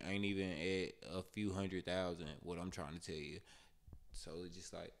 million, ain't even at a few 100,000. What I'm trying to tell you, so it's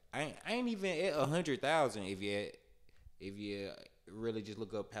just like I ain't even at 100,000 if you really just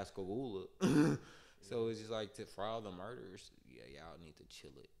look up Pascagoula. So it's just like for all the murders, y'all need to chill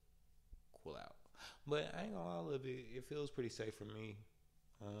out. But I ain't gonna lie, it feels pretty safe for me.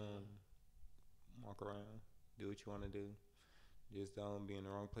 Um, Walk around, do what you want to do. Just don't be in the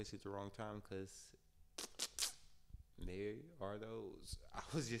wrong place at the wrong time, cause there are those. I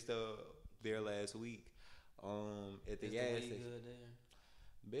was just there last week. At the Is the gas weed station. good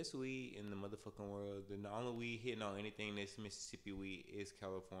there? Best weed in the motherfucking world. The only weed hitting on anything that's Mississippi weed is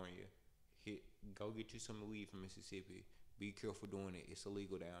California. Go get you some weed from Mississippi. Be careful doing it. It's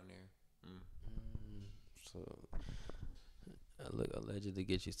illegal down there. So, look, allegedly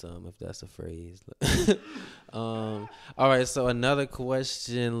get you some, if that's a phrase. All right. So another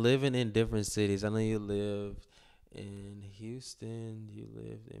question: living in different cities. I know you lived in Houston. You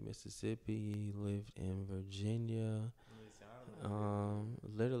lived in Mississippi. You lived in Virginia.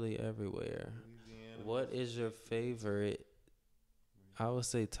 Literally everywhere. What is your favorite? I would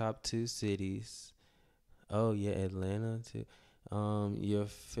say top 2 cities. Oh yeah, Atlanta too. Your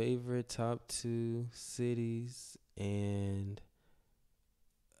favorite top 2 cities, and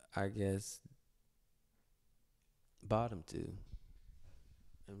I guess bottom 2,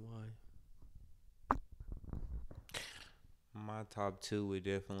 and why? My top 2 would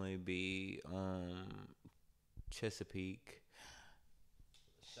definitely be Chesapeake.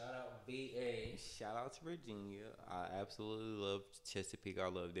 Shout out VA. Shout out to Virginia. I absolutely loved Chesapeake. I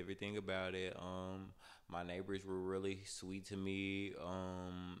loved everything about it. My neighbors were really sweet to me.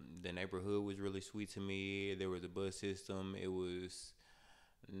 The neighborhood was really sweet to me. There was a bus system. It was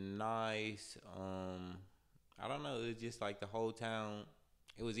nice. I don't know. It was just like the whole town.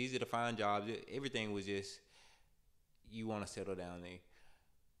 It was easy to find jobs. Everything was just, you want to settle down there.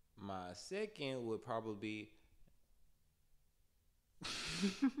 My second would probably be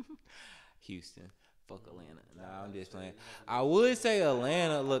Houston. Fuck Atlanta. Nah, I'm just playing. I would say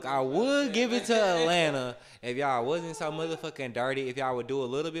Atlanta. Look, I would give it to Atlanta if y'all wasn't so motherfucking dirty. If y'all would do a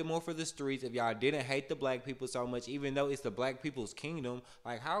little bit more for the streets. If y'all didn't hate the black people so much, even though it's the black people's kingdom.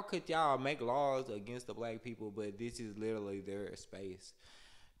 Like, how could y'all make laws against the black people, but this is literally their space?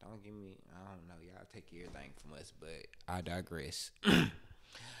 Don't give me, I don't know. Y'all take everything from us, but I digress.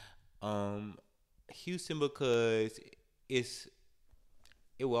 Houston, because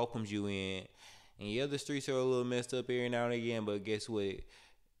it welcomes you in. And yeah, the streets are a little messed up every now and again, but guess what?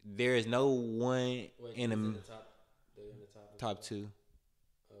 There is no one in the top 2.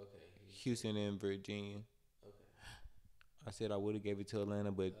 Okay. Houston and Virginia. Okay. I said I would have gave it to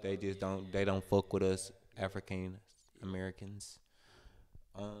Atlanta, but they just don't. They don't fuck with us African Americans.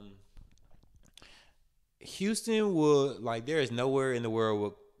 Houston would, like, there is nowhere in the world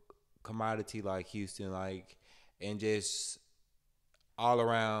with commodity like Houston, like, and just all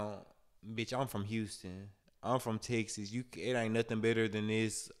around. Bitch, I'm from Houston. I'm from Texas. It ain't nothing better than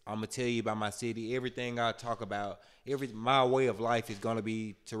this. I'ma tell you about my city. Everything I talk about, my way of life is gonna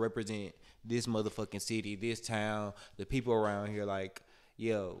be to represent this motherfucking city, this town, the people around here. Like,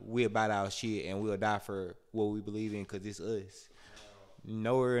 yo, we about our shit and we'll die for what we believe in, cause it's us.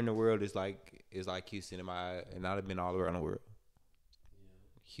 Nowhere in the world is like Houston in my eye, and I've been all around the world.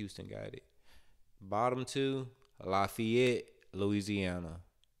 Houston got it. Bottom 2, Lafayette, Louisiana.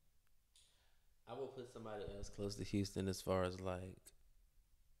 I will put somebody else close to Houston as far as like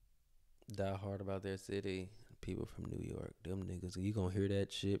die hard about their city. People from New York, them niggas, you gonna hear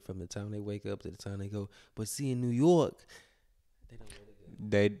that shit from the time they wake up to the time they go. But see, in New York, they don't let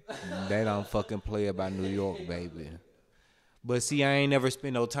it go. They don't fucking play about New York, baby. But see, I ain't never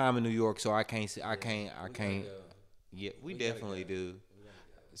spent no time in New York, so I can't. Yeah, we definitely do.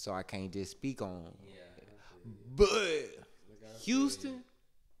 So I can't just speak on. Yeah. But Houston,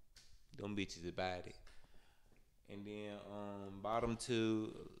 them bitches about it. And then bottom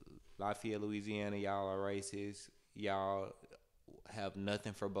 2, Lafayette, Louisiana. Y'all are racist. Y'all have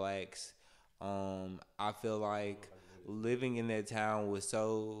nothing for blacks. I feel like living in that town was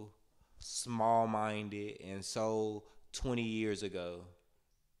so small-minded and so 20 years ago.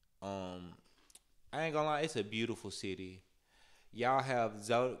 I ain't gonna lie, it's a beautiful city. Y'all have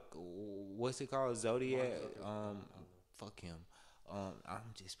what's it called? Zodiac? Fuck him.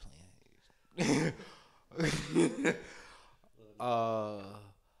 I'm just playing.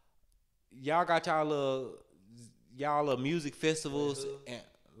 Y'all got y'all little music festivals and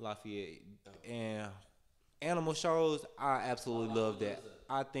Lafayette and animal shows. I absolutely love that.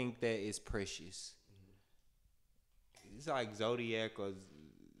 I think that is precious. It's like Zodiac or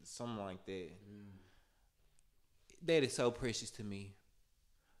something like that. That is so precious to me.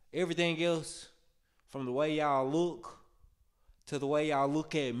 Everything else, from the way y'all look to the way y'all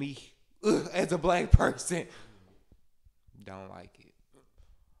look at me as a black person, don't like it.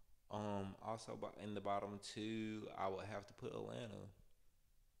 Also, in the bottom 2, I would have to put Atlanta.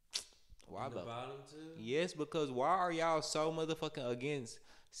 Why The bottom two? Yes, because why are y'all so motherfucking against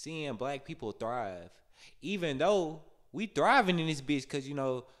seeing black people thrive? Even though we thriving in this bitch, because,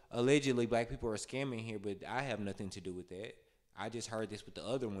 allegedly black people are scamming here, but I have nothing to do with that. I just heard this with the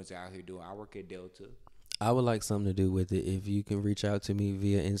other ones out here doing. I work at Delta. I would like something to do with it. If you can reach out to me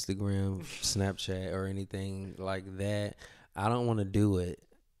via Instagram, Snapchat, or anything like that, I don't want to do it.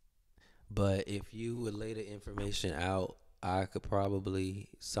 But if you would lay the information out, I could probably,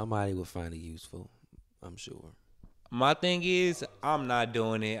 somebody would find it useful. I'm sure. My thing is, I'm not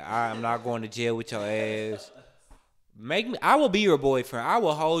doing it. I'm not going to jail with your ass. Make me. I will be your boyfriend. I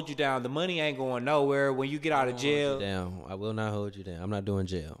will hold you down. The money ain't going nowhere. When you get out of jail, Down. I will not hold you down. I'm not doing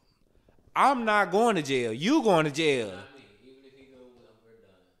jail. I'm not going to jail. You going to jail.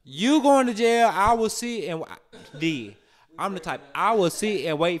 You going to jail. I will sit and I'm the type. I will sit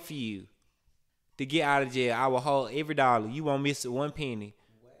and wait for you to get out of jail. I will hold every dollar. You won't miss one penny.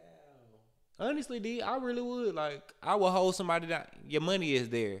 Wow. Honestly, D, I really would. Like, I will hold somebody down. Your money is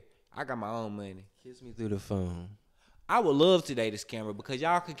there. I got my own money. Kiss me through the phone. I would love to date a scammer because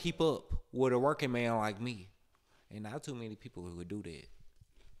y'all could keep up with a working man like me. And not too many people who would do that.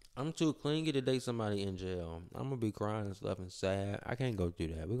 I'm too clingy to date somebody in jail. I'm gonna be crying and stuff and sad. I can't go through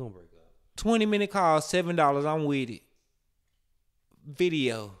that. We're gonna break up. 20-minute call, $7. I'm with it.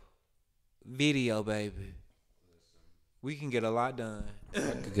 Video, baby. We can get a lot done. I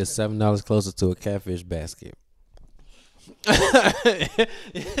could get $7 closer to a catfish basket.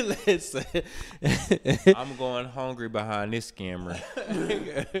 Listen. I'm going hungry behind this scammer.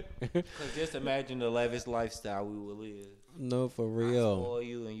 Cause just imagine the lavish lifestyle we will live. No, for I real. spoil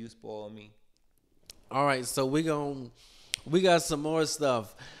you and you spoil me. All right, so we got some more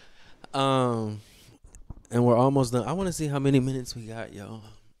stuff. And we're almost done. I want to see how many minutes we got, y'all.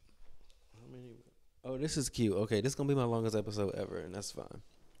 Oh, this is cute. Okay, this is gonna be my longest episode ever, and that's fine.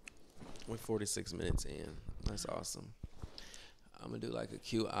 We're 46 minutes in. That's awesome. I'm gonna do like a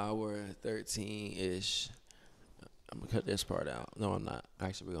cute hour 13-ish. I'm gonna cut this part out. No, I'm not.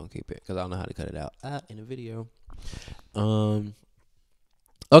 Actually, we're gonna keep it because I don't know how to cut it out in the video.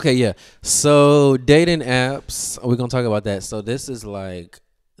 Okay, yeah. So dating apps. We're gonna talk about that. So this is like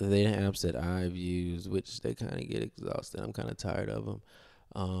the dating apps that I've used, which they kind of get exhausted. I'm kind of tired of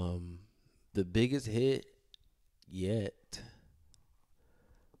them. The biggest hit yet,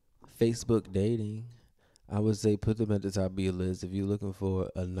 Facebook dating. I would say put them at the top of your list if you're looking for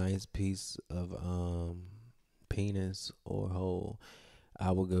a nice piece of penis or hole.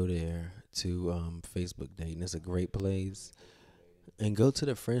 I will go there to Facebook dating. It's a great place. And go to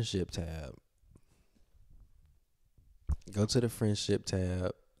the friendship tab. Go to the friendship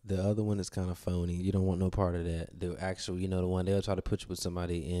tab. The other one is kind of phony. You don't want no part of that. The actual, the one they'll try to put you with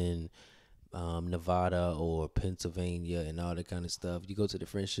somebody in Nevada or Pennsylvania and all that kind of stuff. You go to the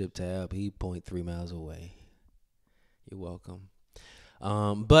friendship tab. He 0.3 miles away. You're welcome.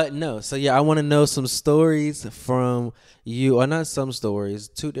 But no, so yeah, I want to know some stories from you, or not some stories,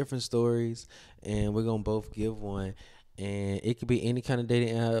 2 different stories, and we're gonna both give one. And it could be any kind of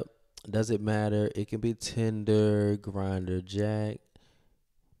dating app. Doesn't matter. It can be Tinder, Grindr, Jack,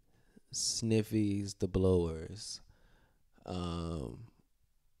 Sniffies, The Blowers. I'm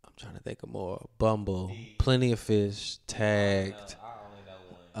trying to think of more. Bumble, Plenty of Fish, Tagged.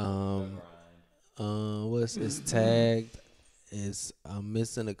 What's it's Tagged? I'm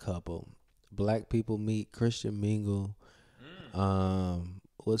missing a couple. Black People Meet, Christian Mingle.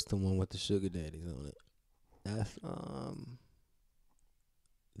 What's the one with the sugar daddies on it? That's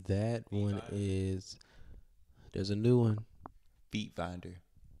that one is. There's a new one. Feet Finder.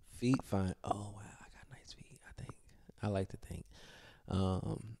 Feet Find. Oh wow, I got nice feet. I think. I like to think.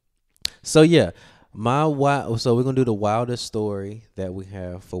 So yeah, so we're gonna do the wildest story that we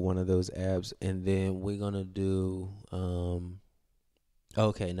have for one of those apps, and then we're gonna do.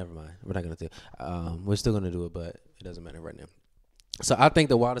 Okay, never mind. We're not gonna do. We're still gonna do it, but it doesn't matter right now. So I think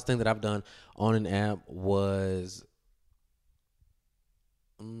the wildest thing that I've done on an app was.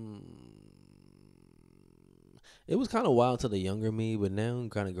 It was kind of wild to the younger me, but now I'm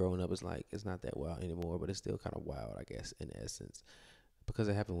kind of growing up. It's like it's not that wild anymore, but it's still kind of wild, I guess, in essence, because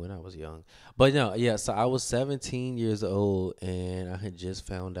it happened when I was young. But no, yeah. So I was 17 years old, and I had just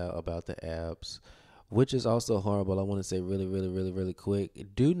found out about the apps, which is also horrible. I want to say really, really, really, really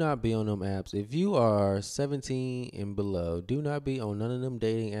quick. Do not be on them apps. If you are 17 and below, do not be on none of them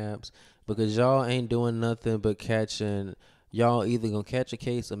dating apps because y'all ain't doing nothing but catching. Y'all either gonna catch a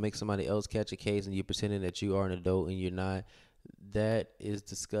case or make somebody else catch a case, and you're pretending that you are an adult and you're not. That is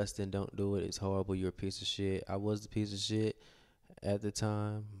disgusting. Don't do it. It's horrible. You're a piece of shit. I was a piece of shit at the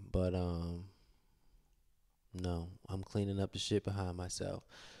time, but no, I'm cleaning up the shit behind myself.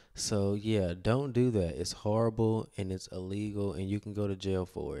 So yeah, don't do that. It's horrible and it's illegal and you can go to jail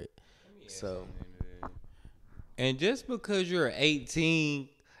for it. Let me add So something into that. And just because you're 18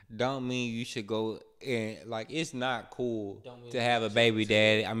 don't mean you should go and like it's not cool don't mean to you have a should jump baby into it.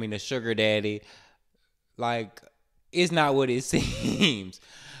 daddy. I mean a sugar daddy. Like it's not what it seems.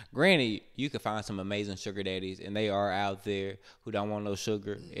 Granted, you can find some amazing sugar daddies and they are out there who don't want no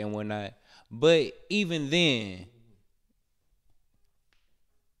sugar and whatnot. But even then,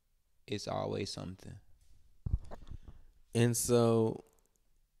 it's always something. And so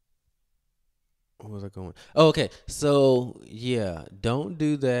where was I going? Oh, okay. So yeah, don't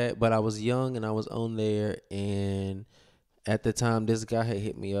do that. But I was young and I was on there, and at the time, this guy had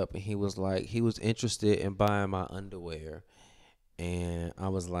hit me up, and he was like, he was interested in buying my underwear, and I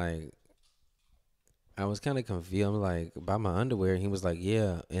was like, I was kind of confused. I'm like, buy my underwear, and he was like,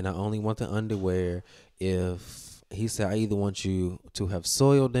 yeah, and I only want the underwear if he said I either want you to have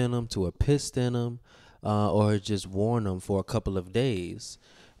soiled in them, to have pissed in them, or just worn them for a couple of days.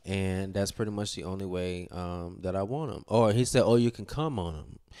 And that's pretty much the only way that I want them. Or he said, "Oh, you can come on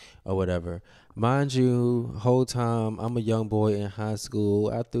them, or whatever." Mind you, whole time I'm a young boy in high school.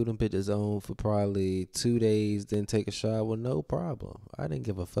 I threw them bitches on for probably 2 days, then take a shower, no problem. I didn't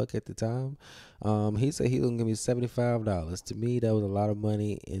give a fuck at the time. He said he was gonna give me $75. To me, that was a lot of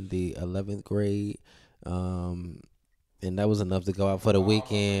money in the 11th grade, and that was enough to go out for the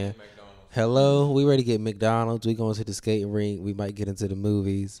weekend. Hello, we ready to get McDonald's. We going to the skating rink. We might get into the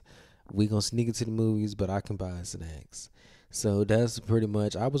movies. We gonna sneak into the movies, but I can buy snacks. So that's pretty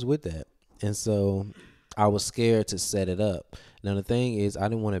much. I was with that, and so I was scared to set it up. Now the thing is, I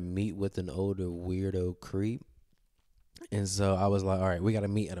didn't want to meet with an older weirdo creep, and so I was like, all right, we got to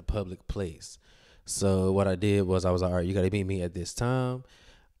meet at a public place. So what I did was I was like, all right, you got to meet me at this time.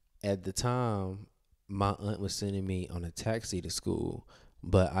 At the time, my aunt was sending me on a taxi to school,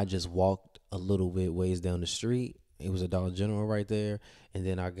 but I just walked a little bit ways down the street. It was a Dollar General right there, and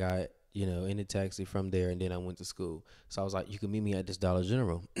then I got in the taxi from there, and then I went to school. So I was like, you can meet me at this Dollar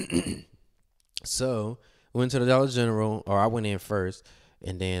General. So went to the Dollar General, or I went in first,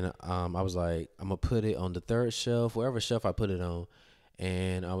 and then I was like, I'm gonna put it on the third shelf, wherever shelf I put it on,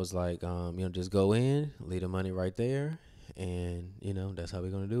 and I was like, just go in, leave the money right there, and that's how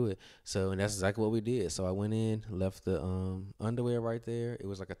we're gonna do it. So and that's exactly what we did. So I went in, left the underwear right there. It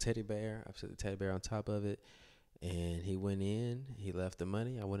was like a teddy bear. I put the teddy bear on top of it, and he went in. He left the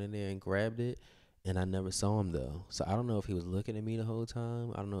money. I went in there and grabbed it, and I never saw him though. So I don't know if he was looking at me the whole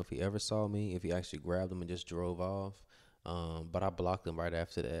time. I don't know if he ever saw me. If he actually grabbed him and just drove off. But I blocked him right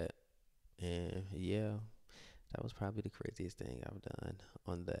after that, and yeah, that was probably the craziest thing I've done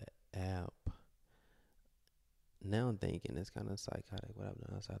on that app. Now I'm thinking it's kind of psychotic what I've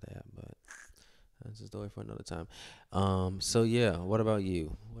done outside the app, but that's a story for another time. So yeah, what about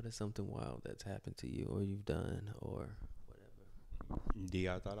you? What is something wild that's happened to you, or you've done, or whatever? D,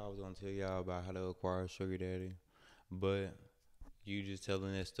 I thought I was gonna tell y'all about how to acquire a sugar daddy, but you just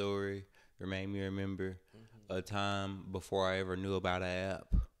telling that story made me remember a time before I ever knew about an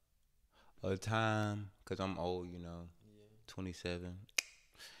app. A time, cause I'm old, 27.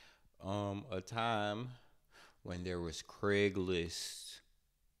 A time when there was Craigslist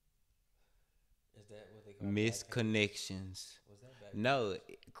Is that what they call misconnections. Was that back No,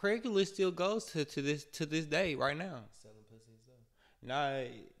 Craigslist still goes to this day right now. selling pussies though? Nah,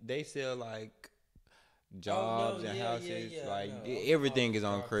 they sell like Oh jobs no, and yeah, yeah, houses. yeah. Like No, I'm everything talking is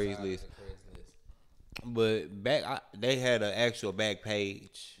on about the dark side of Craigslist. the Craigslist. But they had an actual back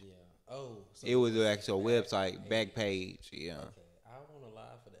page. Yeah. Oh, so It it was was an actual back website back page. Yeah, Okay, I wasn't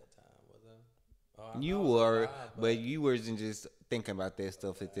alive for that time, was I? Oh, I you was were, alive, but you wasn't just thinking about that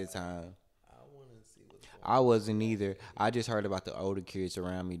stuff at that time. I want to see what's going I on. wasn't either. I just heard about the older kids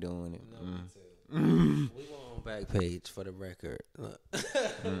around me doing it. No, me too. We were on back page for the record. Look.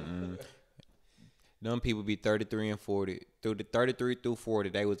 Them people be 33 and 40. Through the 33 through 40,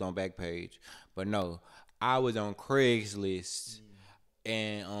 they was on back page. But no, I was on Craigslist.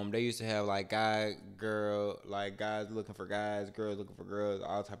 And they used to have like guy, girl, like guys looking for guys, girls looking for girls,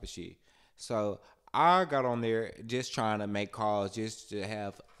 all type of shit. So I got on there just trying to make calls, just to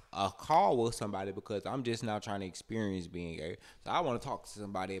have a call with somebody because I'm just now trying to experience being gay. So I want to talk to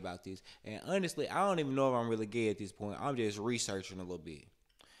somebody about this. And honestly, I don't even know if I'm really gay at this point. I'm just researching a little bit.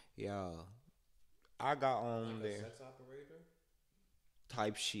 Y'all, I got on Like there. a sex operator?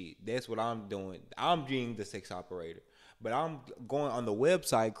 Type shit. That's what I'm doing. I'm being the sex operator. But I'm going on the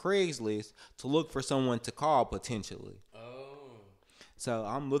website Craigslist to look for someone to call potentially. Oh. So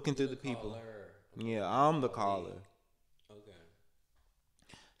I'm looking through the people. Caller. Yeah, I'm the caller. Okay.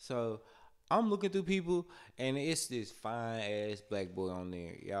 So I'm looking through people, and it's this fine ass black boy on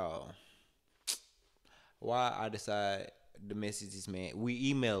there, y'all. Why I decide to message this man? We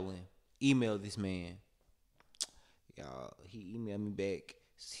email this man, y'all. He emailed me back,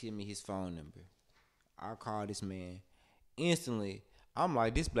 sent me his phone number. I call this man instantly. I'm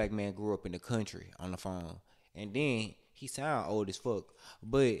like, this black man grew up in the country on the phone, and then he sound old as fuck,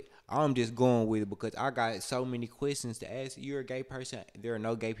 but I'm just going with it because I got so many questions to ask. You're a gay person. There are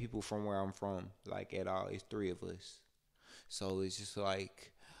no gay people from where I'm from, like at all. It's 3 of us, so it's just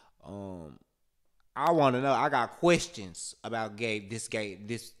like, I want to know. I got questions about this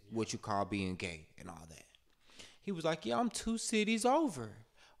what you call being gay and all that. He was like, yeah, I'm 2 cities over.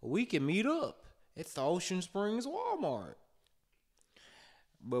 We can meet up at the Ocean Springs Walmart.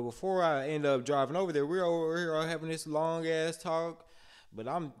 But before I end up driving over there, we're over here having this long ass talk. But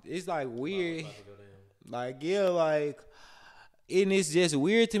it's like weird. Like, yeah, like, and it's just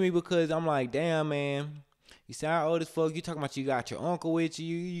weird to me because I'm like, damn, man, you sound old as fuck. You talking about you got your uncle with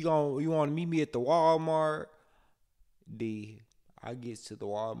you. You want to meet me at the Walmart. I get to the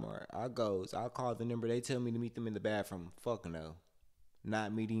Walmart. I call the number. They tell me to meet them in the bathroom. Fuck no.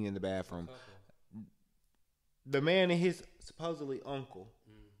 Not meeting in the bathroom. The man and his supposedly uncle.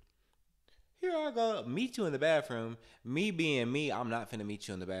 Here I go, meet you in the bathroom. Me being me, I'm not finna meet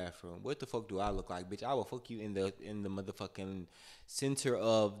you in the bathroom. What the fuck do I look like, bitch? I will fuck you in the motherfucking center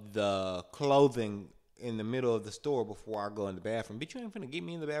of the clothing in the middle of the store before I go in the bathroom. Bitch, you ain't finna get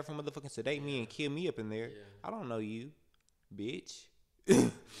me in the bathroom, motherfucking sedate me and kill me up in there. Yeah. I don't know you, bitch.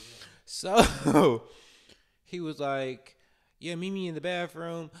 So he was like, yeah, meet me in the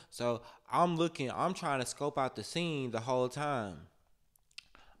bathroom. So I'm trying to scope out the scene the whole time.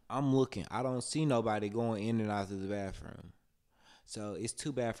 I'm looking. I don't see nobody going in and out of the bathroom. So it's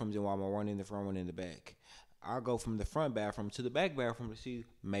 2 bathrooms in Walmart, one in the front, one in the back. I go from the front bathroom to the back bathroom to see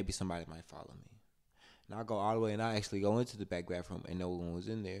maybe somebody might follow me. And I go all the way, and I actually go into the back bathroom, and no one was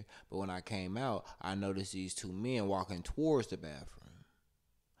in there. But when I came out, I noticed these 2 men walking towards the bathroom.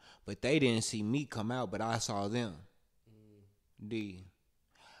 But they didn't see me come out, but I saw them.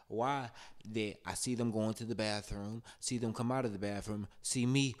 Why that I see them going to the bathroom, see them come out of the bathroom, see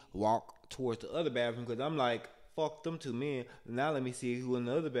me walk towards the other bathroom because I'm like, fuck them 2 men. Now let me see who in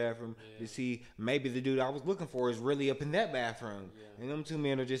the other bathroom to see maybe the dude I was looking for is really up in that bathroom. Yeah. And them 2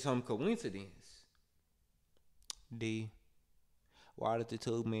 men are just some coincidence. Why did the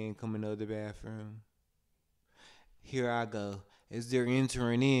 2 men come in the other bathroom? Here I go. As they're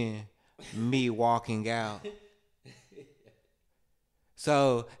entering in, me walking out.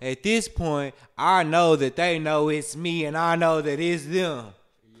 So at this point, I know that they know it's me, and I know that it's them.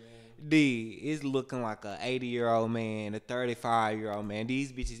 Yeah. It's looking like a 80-year-old man, a 35-year-old man.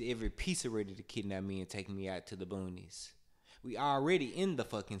 These bitches every piece are ready to kidnap me and take me out to the boonies. We already in the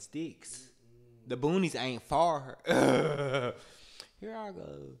fucking sticks. The boonies ain't far. Here I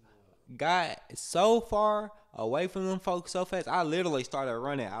go. Got so far away from them folks so fast, I literally started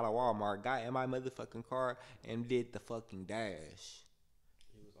running out of Walmart, got in my motherfucking car, and did the fucking dash.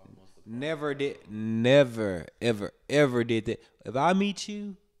 Never, ever did that. If I meet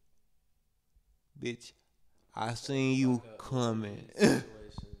you, bitch, I seen you coming.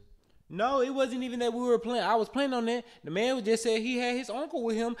 No, it wasn't even that we were playing. I was playing on that. The man just said he had his uncle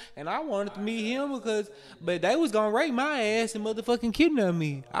with him, and I wanted to meet him but they was gonna rape my ass and motherfucking kidnap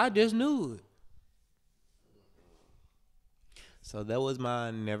me. I just knew it. So that was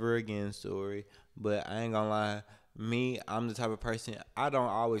my never again story. But I ain't gonna lie. Me, I'm the type of person, I don't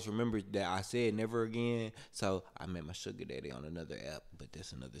always remember that I said never again. So I met my sugar daddy on another app, but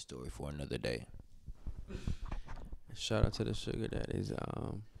that's another story for another day. Shout out to the sugar daddies.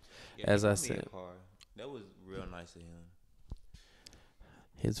 Yeah, as I said, that was real nice of him.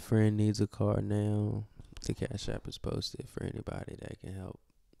 His friend needs a car now. The Cash App is posted for anybody that can help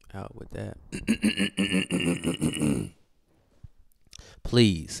out with that.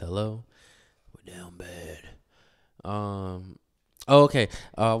 Please, hello. We're down bad. Okay.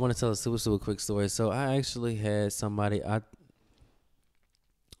 I want to tell a super quick story. So I actually had somebody.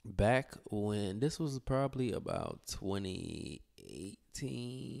 Back when this was probably about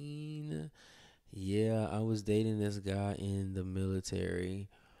 2018. Yeah, I was dating this guy in the military,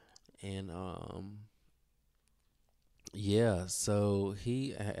 and yeah. So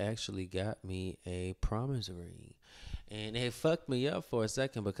he actually got me a promise ring. And it fucked me up for a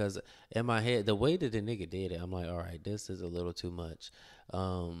second because in my head, the way that the nigga did it, I'm like, all right, this is a little too much.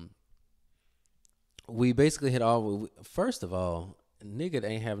 We basically first of all, nigga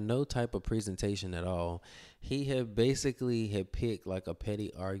ain't have no type of presentation at all. He had picked like a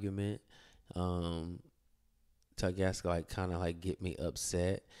petty argument. to I guess like kind of like get me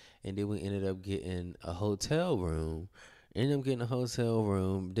upset, and then we ended up getting a hotel room. Ended up getting a hotel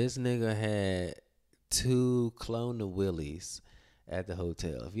room. This nigga had two clone of willies at the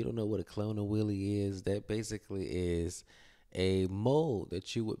hotel. If you don't know what a clone of willy is, that basically is a mold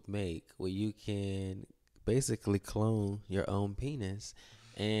that you would make where you can basically clone your own penis,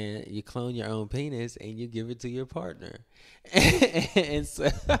 and you clone your own penis and you give it to your partner. And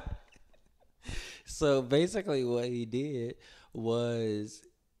so basically what he did was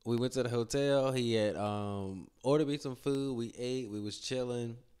we went to the hotel. He had ordered me some food. We ate. We was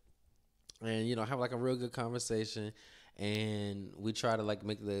chilling, and have like a real good conversation. And we try to like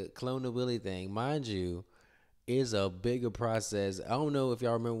make the clone the Willie thing, mind you, is a bigger process. I don't know if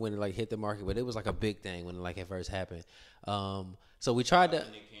y'all remember when it like hit the market, but it was like a big thing when it like it first happened. So we tried to.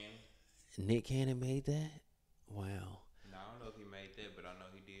 Nick Cannon. Nick Cannon made that. Wow. No, I don't know if he made that, but I know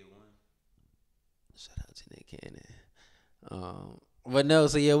he did one. Shout out to Nick Cannon. But no,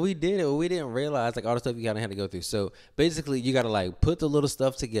 so yeah, we did it. We didn't realize like all the stuff you gotta have to go through. So basically, you gotta like put the little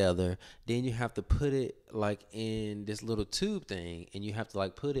stuff together. Then you have to put it like in this little tube thing, and you have to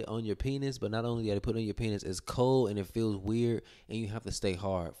like put it on your penis. But not only you gotta put it on your penis, it's cold and it feels weird, and you have to stay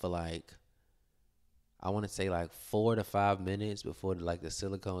hard for like I want to say like 4 to 5 minutes before like the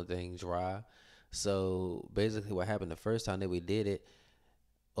silicone thing dry. So basically, what happened the first time that we did it,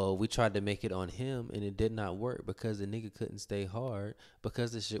 we tried to make it on him and it did not work because the nigga couldn't stay hard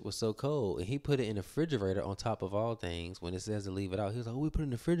because the shit was so cold. And he put it in the refrigerator on top of all things. When it says to leave it out, he was like, "Oh, we put it in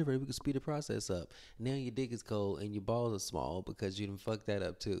the refrigerator, we can speed the process up." Now your dick is cold and your balls are small because you didn't fuck that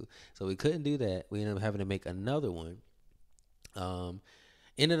up too. So we couldn't do that. We ended up having to make another one.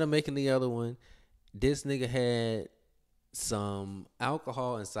 Ended up making the other one. This nigga had some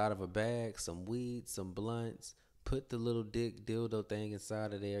alcohol inside of a bag, some weed, some blunts, put the little dick dildo thing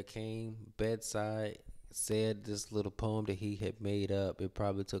inside of there, came bedside, said this little poem that he had made up. It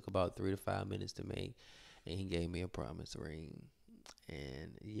probably took about 3 to 5 minutes to make, and he gave me a promise ring.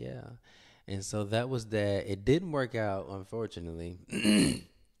 And yeah. And so that was that. It didn't work out, unfortunately.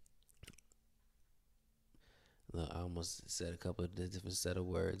 Look, I almost said a couple of different set of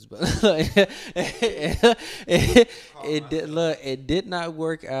words, but it did not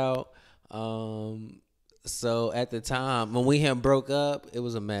work out. So at the time when we had broke up, it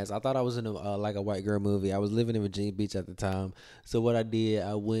was a mess. I thought I was in a like a white girl movie. I was living in Virginia Beach at the time. So what I did,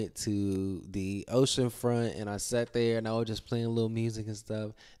 I went to the ocean front and I sat there and I was just playing a little music and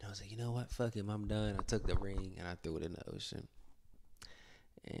stuff. And I was like, you know what? Fuck it, I'm done. I took the ring and I threw it in the ocean.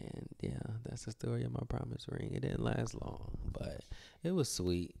 And yeah, that's the story of my promise ring. It didn't last long, but it was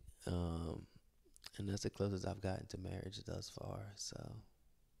sweet. And that's the closest I've gotten to marriage thus far. So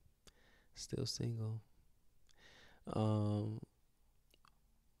still single.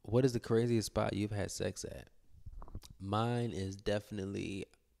 What is the craziest spot you've had sex at? Mine is definitely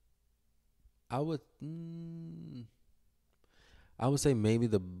I would say maybe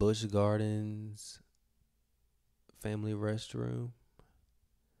the Busch Gardens family restroom.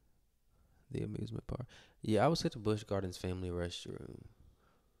 The amusement park. Yeah, I would say the Busch Gardens family restroom.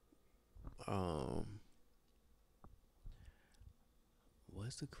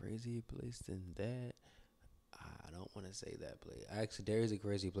 What's the crazier place than that? I don't want to say that place. Actually, there is a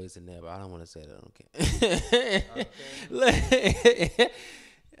crazy place in there, but I don't want to say that. Okay.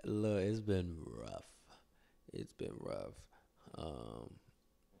 Look, it's been rough. It's been rough.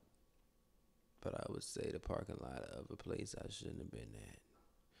 But I would say the parking lot of a place I shouldn't have been at.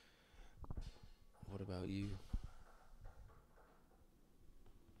 What about you?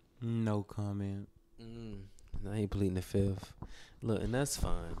 No comment. I ain't pleading the fifth. Look, and that's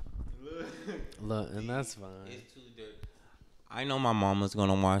fine. Look, and that's fine. It's too dirty. I know my mama's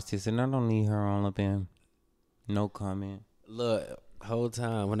gonna watch this, and I don't need her on up in. No comment. Look, whole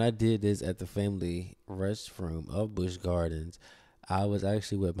time when I did this at the family restroom of Busch Gardens, I was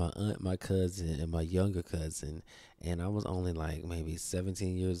actually with my aunt, my cousin, and my younger cousin. And I was only like maybe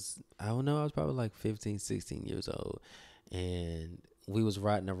 17 years. I don't know. I was probably like 15, 16 years old. And we was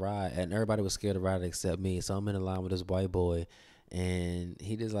riding a ride. And everybody was scared to ride it except me. So I'm in a line with this white boy. And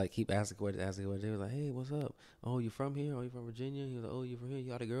he just like keep asking questions. He was like, "Hey, what's up? Oh, you from here? Oh, you from Virginia?" He was like, "Oh, you from here? You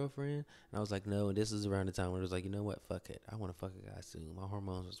got a girlfriend?" And I was like, "No." And this is around the time where it was like, you know what? Fuck it. I want to fuck a guy soon. My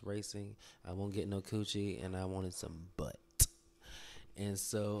hormones was racing. I won't get no coochie. And I wanted some butt. And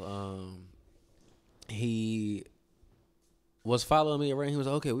so he was following me around. He was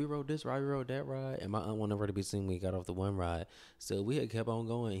like, "Okay, we rode this ride, we rode that ride." And my aunt wanted never to be seen when we got off the one ride. So we had kept on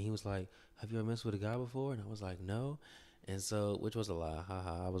going. And he was like, "Have you ever messed with a guy before?" And I was like, "No." And so, which was a lie.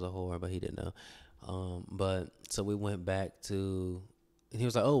 Haha, I was a whore, but he didn't know. But so we went back to And he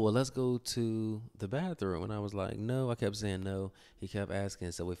was like, "Oh, well, let's go to the bathroom." And I was like, "No." I kept saying no. He kept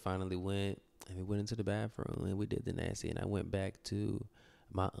asking. So we finally went, and we went into the bathroom, and we did the nasty. And I went back to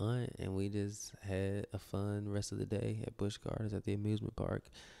my aunt, and we just had a fun rest of the day at Busch Gardens at the amusement park.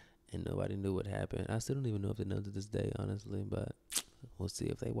 And nobody knew what happened. I still don't even know if they know to this day, honestly. But we'll see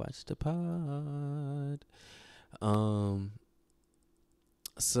if they watch the pod.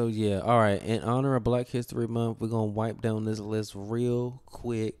 So yeah, all right. In honor of Black History Month, we're gonna wipe down this list real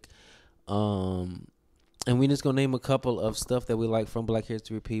quick. Um, and we just gonna name a couple of stuff that we like from Black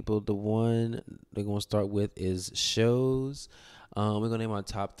History people. The one they're gonna start with is shows. We're gonna name our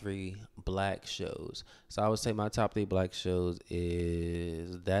top 3 black shows. So I would say my top 3 black shows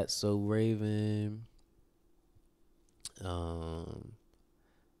is That's So Raven,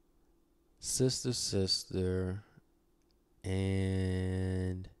 Sister Sister,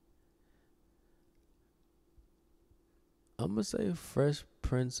 and I'm gonna say Fresh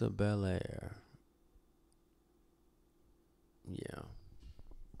Prince of Bel Air. Yeah.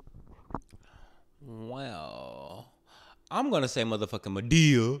 Well, I'm gonna say motherfucking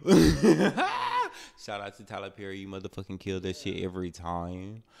Madea. Shout out to Tyler Perry, you motherfucking killed that shit every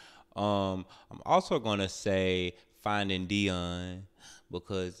time. I'm also gonna say Finding Dion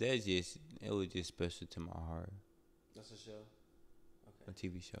because it was just special to my heart. That's a show. Okay. A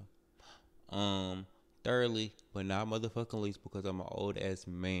TV show. Thirdly, but not motherfucking least, because I'm an old ass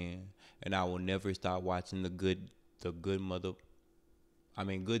man and I will never stop watching good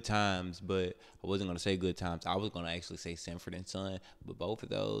times, but I wasn't gonna say good times. I was gonna actually say Sanford and Son, but both of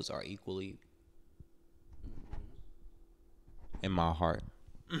those are equally in my heart.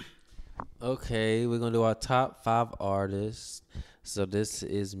 Okay, we're gonna do our top 5 artists. So this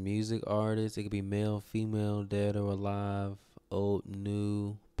is music artists. It could be male, female, dead or alive, old,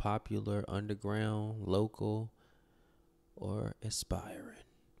 new, popular, underground, local, or aspiring.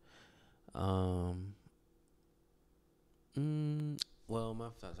 Well, my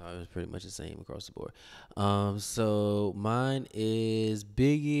thoughts are pretty much the same across the board. So mine is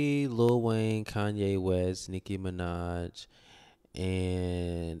Biggie, Lil Wayne, Kanye West, Nicki Minaj,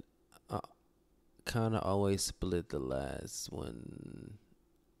 and I kind of always split the last one.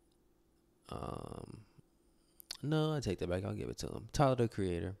 No, I take that back. I'll give it to him. Tyler, the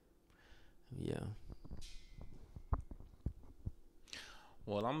Creator. Yeah.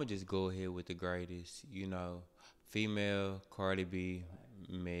 Well, I'm gonna just go ahead with the greatest. Female Cardi B,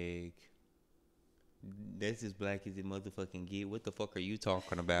 Meg. That's as black as it motherfucking get. What the fuck are you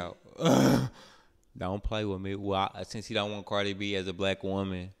talking about? Don't play with me. Well, since he don't want Cardi B as a black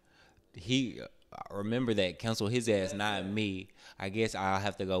woman, he remember that. Cancel his ass, not me. I guess I'll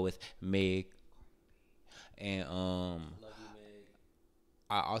have to go with Meg. And Love you, Meg.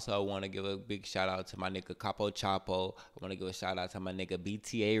 I also want to give a big shout out to my nigga Capo Chapo. I want to give a shout out to my nigga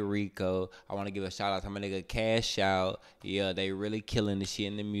BTA Rico. I want to give a shout out to my nigga Cash Out. Yeah, they really killing the shit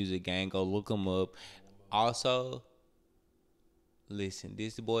in the music game. Go look them up. Also, listen,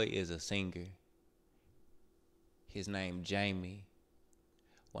 this boy is a singer. His name Jamie.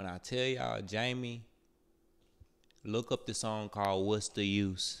 When I tell y'all Jamie, look up the song called What's the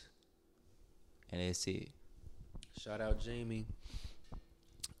Use. And that's it. Shout out Jamie.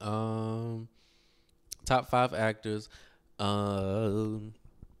 Top 5 actors, male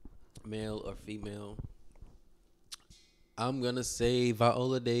or female. I'm gonna say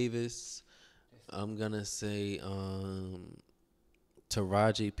Viola Davis. I'm gonna say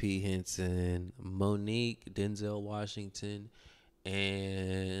Taraji P. Henson, Monique, Denzel Washington,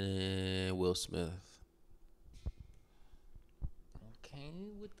 and Will Smith. Okay,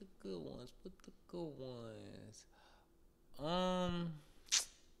 with the good ones.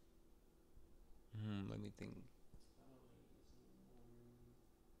 Let me think.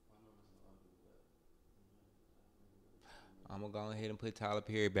 I'm gonna go ahead and put Tyler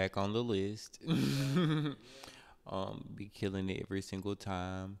Perry back on the list. Be killing it every single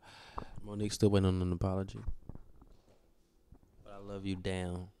time. Monique still waiting on an apology. But I love you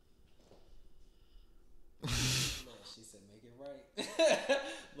down. She said make it right.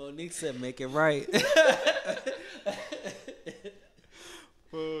 Monique said make it right.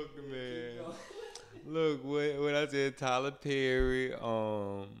 Fuck, man. Look, what I said, Tyler Perry.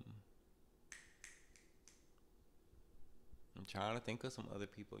 I'm trying to think of some other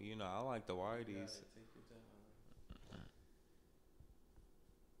people. I like the Whiteys.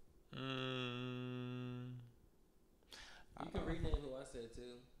 You can rename who I said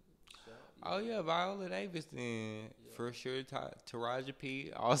too. Oh yeah, Viola Davis then for sure. Taraji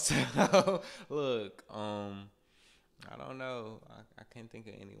P. Also, look, I don't know. I can't think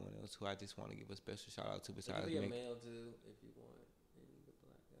of anyone else who I just want to give a special shout out to besides me. It could be Meg. a male too if you want.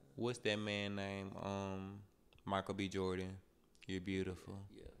 What's that man name? Michael B. Jordan. You're beautiful.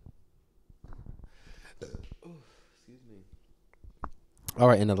 Yeah. Excuse me. All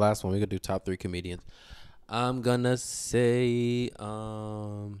right, and the last one, we're gonna do top 3 comedians. I'm gonna say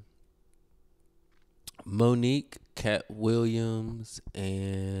Monique, Cat Williams,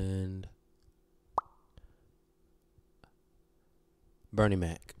 and Bernie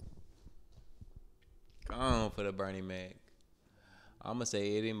Mac. Gone for the Bernie Mac. I'm gonna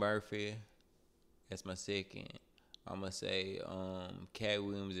say Eddie Murphy. That's my second. I'm gonna say Cat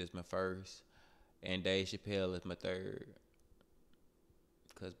Williams is my first, and Dave Chappelle is my third.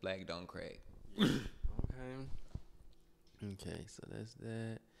 Cause black don't crack. Okay. Okay, so that's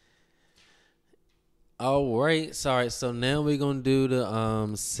that. All right, sorry. So now we're gonna do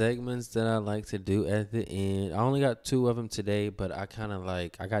the segments that I like to do at the end. I only got 2 of them today, but I kind of I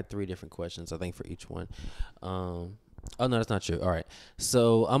got 3 different questions I think for each one. Oh no, that's not true. All right,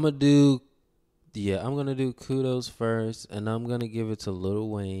 so I'm gonna do kudos first, and I'm gonna give it to Lil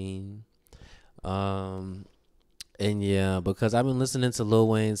Wayne. And yeah, because I've been listening to Lil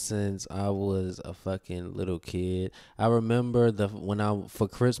Wayne since I was a fucking little kid. I remember for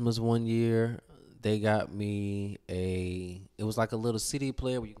Christmas one year, they got me it was like a little CD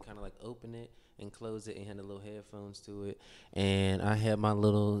player where you can kind of like open it and close it and had the little headphones to it. And I had my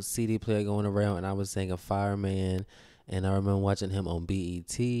little CD player going around and I was singing Fireman. And I remember watching him on BET,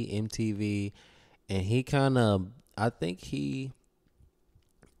 MTV. And I think he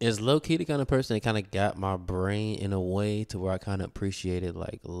is low key the kind of person that kind of got my brain in a way to where I kind of appreciated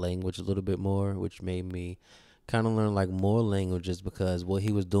like language a little bit more, which made me kind of learn like more languages because what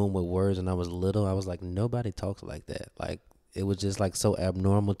he was doing with words when I was little, I was like, nobody talks like that. Like it was just like so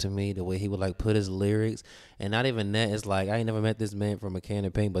abnormal to me the way he would like put his lyrics, and not even that. It's like I ain't never met this man from a can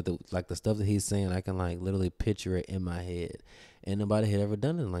of paint, but the stuff that he's saying, I can like literally picture it in my head, and nobody had ever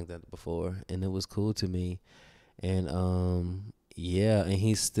done it like that before, and it was cool to me, and yeah, and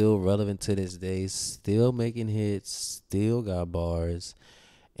he's still relevant to this day, still making hits, still got bars,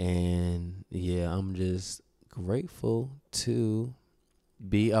 and yeah, I'm just grateful to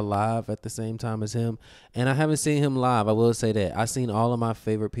be alive at the same time as him. And I haven't seen him live. I will say that. I've seen all of my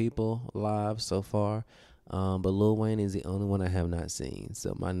favorite people live so far. But Lil Wayne is the only one I have not seen.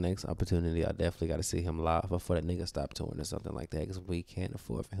 So my next opportunity, I definitely got to see him live before that nigga stop touring or something like that. Because we can't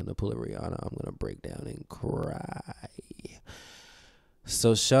afford for him to pull a Rihanna. I'm going to break down and cry.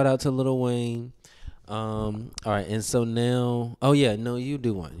 So shout out to Lil Wayne. All right. And so now, oh yeah, no, you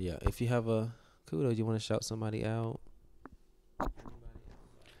do one. Yeah. If you have a kudos, you want to shout somebody out?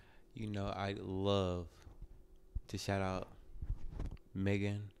 You know, I love to shout out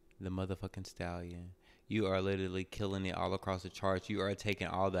Megan, the motherfucking Stallion. You are literally killing it all across the charts. You are taking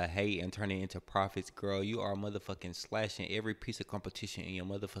all the hate and turning it into profits, girl. You are motherfucking slashing every piece of competition in your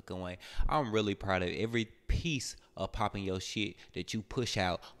motherfucking way. I'm really proud of every piece of popping your shit that you push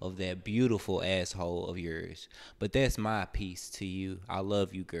out of that beautiful asshole of yours. But that's my piece to you. I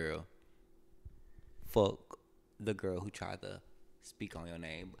love you, girl. Fuck the girl who tried to speak on your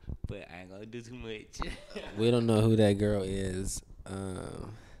name, but I ain't gonna do too much. We don't know who that girl is.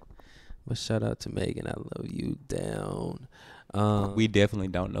 But shout out to Megan. I love you down. We definitely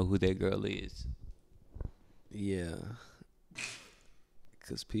don't know who that girl is. Yeah.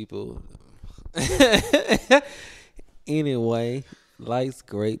 Because people. Anyway, life's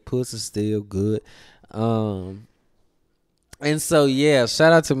great. Pussy's still good. And so, yeah,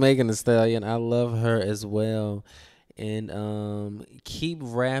 shout out to Megan Thee Stallion. I love her as well. And keep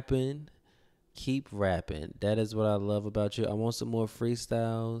rapping. Keep rapping. That is what I love about you. I want some more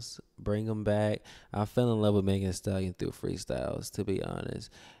freestyles. Bring them back. I fell in love with Megan Thee Stallion through freestyles, to be honest.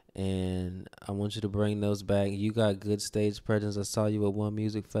 And I want you to bring those back. You got good stage presence. I saw you at one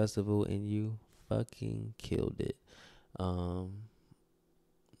music festival, and you fucking killed it.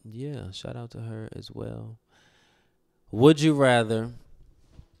 Yeah, shout out to her as well. Would you rather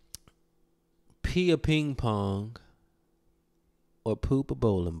pee a ping pong or poop a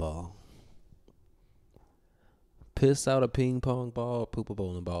bowling ball? Piss out a ping pong ball, poop a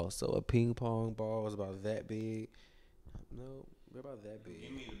bowling ball. So a ping pong ball is about that big. No, we're about that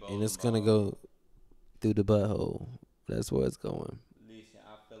big. And it's going to go through the butthole. That's where it's going. Listen,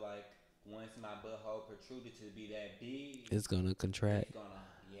 I feel like once my butthole protruded to be that big, it's going to contract. It's gonna,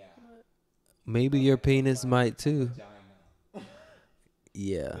 yeah. Maybe your penis might too.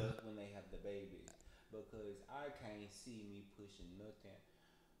 Yeah. When they have the babies. Because I can't see me pushing nothing.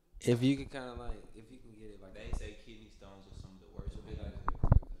 If you can kind of like, if you can get it like, they say kidney stones are some of the worst.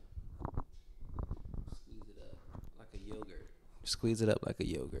 Squeeze it up like a yogurt. Squeeze it up like a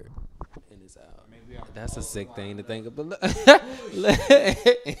yogurt, and it's out. Maybe I'm That's a sick thing to think about.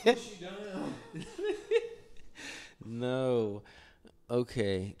 No.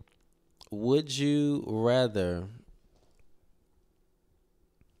 Okay. Would you rather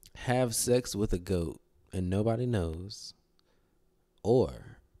have sex with a goat and nobody knows,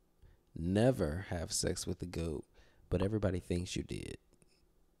 or never have sex with a goat but everybody thinks you did?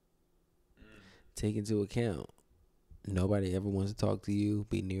 Take into account nobody ever wants to talk to you,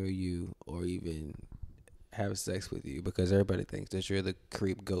 be near you, or even have sex with you because everybody thinks that you're the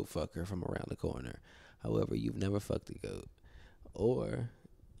creep goat fucker from around the corner. However, you've never fucked a goat. Or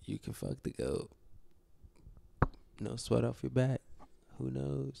you can fuck the goat. No sweat off your back. Who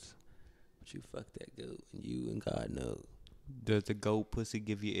knows? But you fuck that goat and you and God know. Does the goat pussy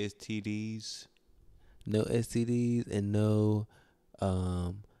give you STDs? No STDs and no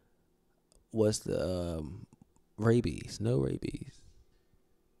what's the rabies. No rabies.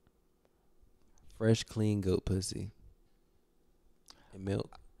 Fresh, clean goat pussy. And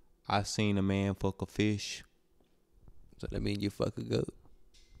milk. I seen a man fuck a fish. So that mean you fuck a goat?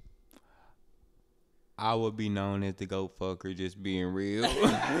 I would be known as the goat fucker, just being real.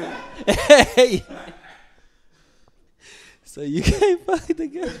 Hey. So you can't fuck the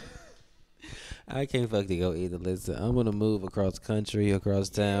goat? I can't fuck the goat either. Listen, I'm gonna move across country, across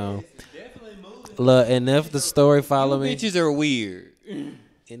town. Definitely moving. Look, and if the story follow me, Bitches are weird. and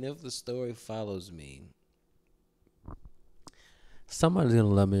if the story follows me, somebody's gonna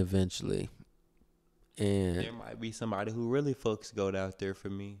love me eventually. And There might be somebody who really fucks goat out there for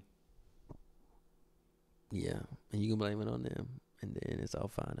me. yeah, and you can blame it on them, and then it's all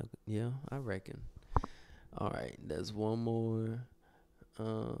fine. Yeah, I reckon. All right, there's one more. I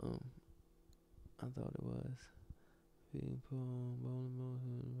thought it was.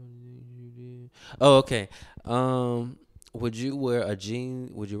 Oh, okay. Would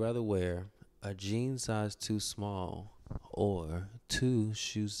you rather wear a jean size too small or 2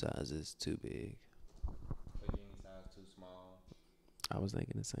 shoe sizes too big? A jean size too small. I was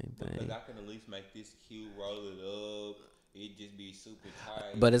thinking the same Because thing. I can at least make this cute, roll it up. It just be super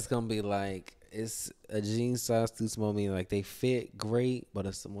tight. But it's gonna be like, it's a jean size too small, meaning like they fit great, but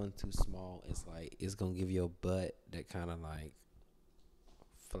if someone too small, it's like it's gonna give your butt that kind of like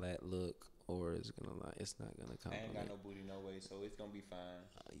flat look, or it's gonna like it's not gonna I ain't got compliment. no booty no way, so it's gonna be fine.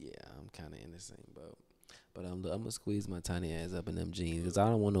 Yeah, I'm kind of in the same boat. But I'm gonna squeeze my tiny ass up in them jeans because I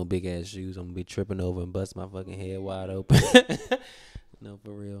don't want no big ass shoes. I'm gonna be tripping over and bust my fucking head wide open. No,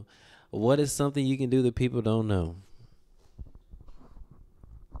 for real. What is something you can do that people don't know?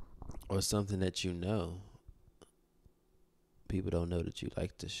 Or something that you know people don't know that you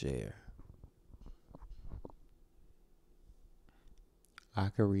like to share? I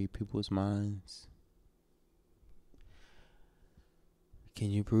can read people's minds.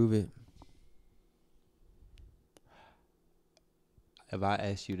 Can you prove it? If I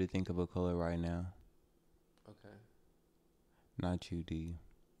asked you to think of a color right now, Okay. not you, D,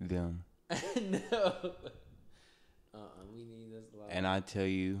 them, No. We need this live. and I tell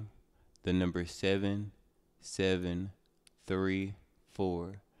you the number 7, 7, 3,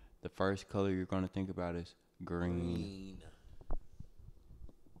 4, the first color you're gonna think about is green.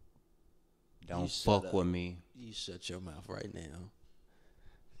 Don't shut fuck up. with me. You shut your mouth right now.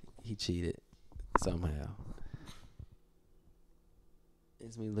 He cheated somehow.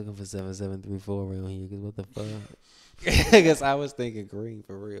 It's me looking for 7734 around here. Cause what the fuck? Because I was thinking green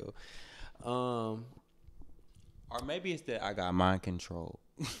for real. Or maybe it's that I got mind control.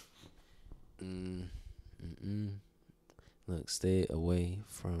 Look, stay away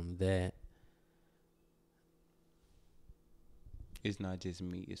from that. It's not just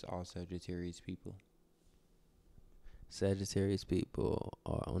me, it's all Sagittarius people. Sagittarius people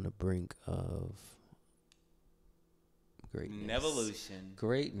are on the brink of greatness. Evolution.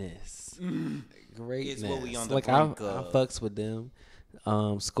 Greatness. Greatness. It's what we on the like brink I of. fucks with them.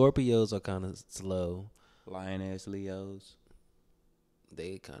 Scorpios are kind of slow. Lion ass Leos.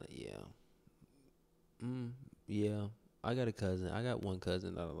 They kind of yeah. I got a cousin. I got one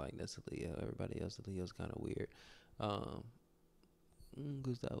cousin that I like. That's a Leo. Everybody else, the Leo's kind of weird.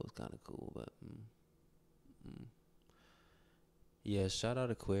 Gustavo's kind of cool, but yeah. Shout out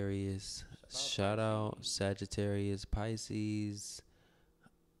Aquarius. Shout out Sagittarius, Pisces.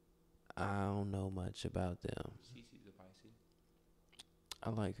 I don't know much about them. Cece's a Pisces. I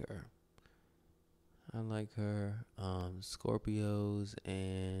like her. Scorpios,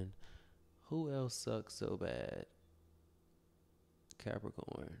 and who else sucks so bad?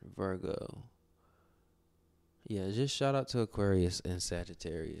 Capricorn, Virgo. Yeah, just shout out to Aquarius and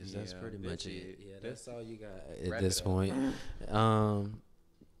Sagittarius. That's Yeah, pretty that's much it. it. Yeah, that's all you got Wrap at this it up. point.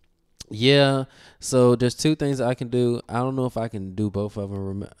 Yeah, so there's two things I can do. I don't know if I can do both of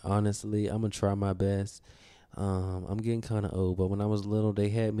them. Honestly, I'm gonna try my best. I'm getting kind of old, but when I was little, they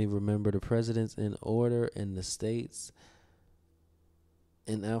had me remember the presidents in order in the states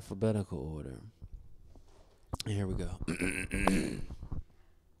in alphabetical order. Here we go.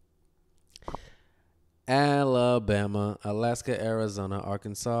 Alabama, Alaska, Arizona,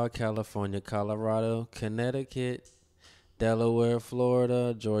 Arkansas, California, Colorado, Connecticut, Delaware,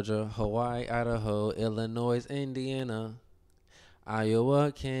 Florida, Georgia, Hawaii, Idaho, Illinois, Indiana,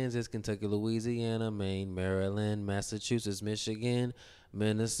 Iowa, Kansas, Kentucky, Louisiana, Maine, Maryland, Massachusetts, Michigan,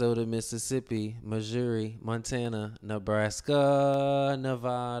 Minnesota, Mississippi, Missouri, Montana, Nebraska,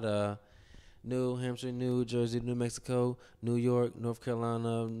 Nevada, New Hampshire, New Jersey, New Mexico, New York, North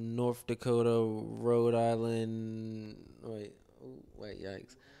Carolina, North Dakota, Rhode Island.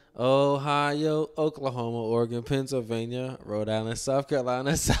 Yikes. Ohio, Oklahoma, Oregon, Pennsylvania, Rhode Island, South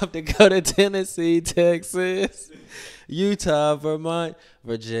Carolina, South Dakota, Tennessee, Texas, Utah, Vermont,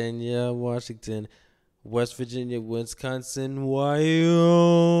 Virginia, Washington, West Virginia, Wisconsin, Wyoming.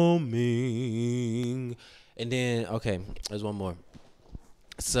 And then, okay, there's one more.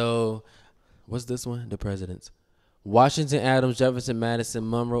 So, what's this one? The presidents. Washington, Adams, Jefferson, Madison,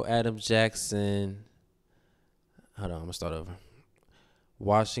 Monroe, Adams, Jackson. Hold on, I'm going to start over.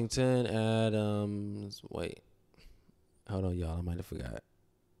 Washington, Adams. Wait. Hold on, y'all. I might have forgot.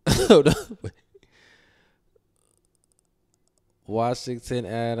 Hold on. Wait. Washington,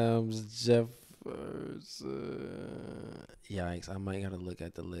 Adams, Jefferson. Yikes. I might got to look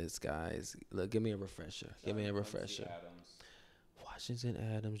at the list, guys. Look, give me a refresher. Give me a refresher. Washington,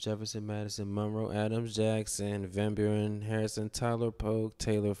 Adams, Jefferson, Madison, Monroe, Adams, Jackson, Van Buren, Harrison, Tyler, Polk,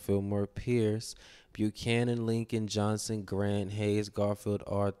 Taylor, Fillmore, Pierce, Buchanan, Lincoln, Johnson, Grant, Hayes, Garfield,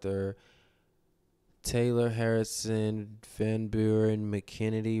 Arthur, Taylor, Harrison, Van Buren,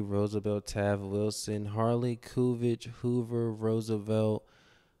 McKennedy, Roosevelt, Taft, Wilson, Harley, Coolidge, Hoover, Roosevelt,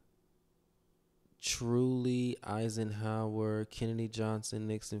 Truly, Eisenhower, Kennedy, Johnson,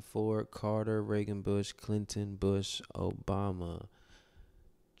 Nixon, Ford, Carter, Reagan, Bush, Clinton, Bush, Obama,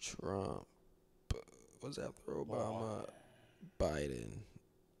 Trump. What's after Obama? Biden.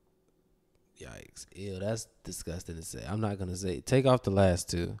 Yikes. Ew, that's disgusting to say. I'm not going to say. Take off the last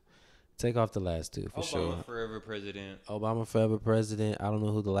two. Take off the last two for sure. Obama forever president. Obama forever president. I don't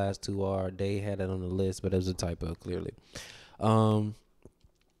know who the last two are. They had it on the list, but it was a typo, clearly.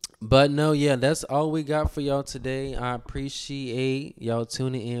 But no, yeah, that's all we got for y'all today. I appreciate y'all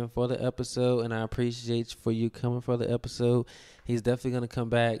tuning in for the episode, and I appreciate for you coming for the episode. He's definitely going to come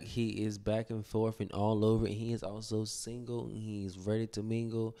back. He is back and forth and all over. And he is also single. And he's ready to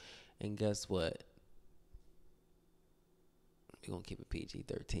mingle. And guess what? We're going to keep it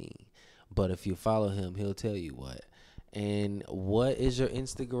PG-13. But if you follow him, he'll tell you what. And what is your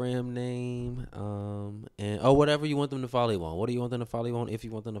Instagram name? And whatever you want them to follow you on. What do you want them to follow you on? If you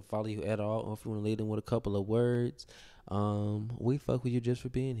want them to follow you at all, or if you want to lead them with a couple of words. We fuck with you just for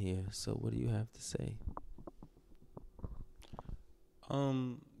being here. So what do you have to say?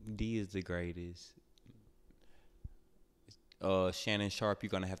 D is the greatest. Shannon Sharp, you're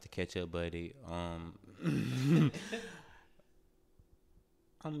gonna have to catch up, buddy. I'm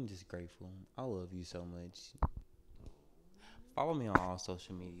just grateful. I love you so much. Follow me on all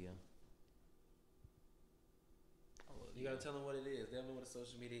social media. You gotta tell them what it is. They don't know what a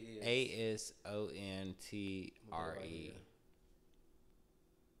social media is. ASONTRE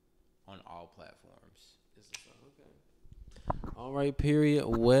on all platforms. Okay. All right, period.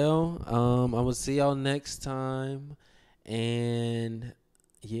 Well, I'm gonna see y'all next time. And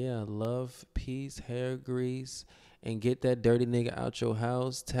yeah, love, peace, hair grease. And get that dirty nigga out your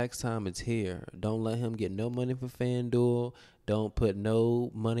house. Tax time is here. Don't let him get no money for FanDuel. Don't put no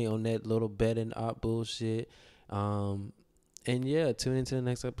money on that little betting op bullshit. And yeah, tune into the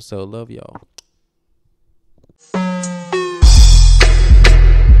next episode. Love y'all.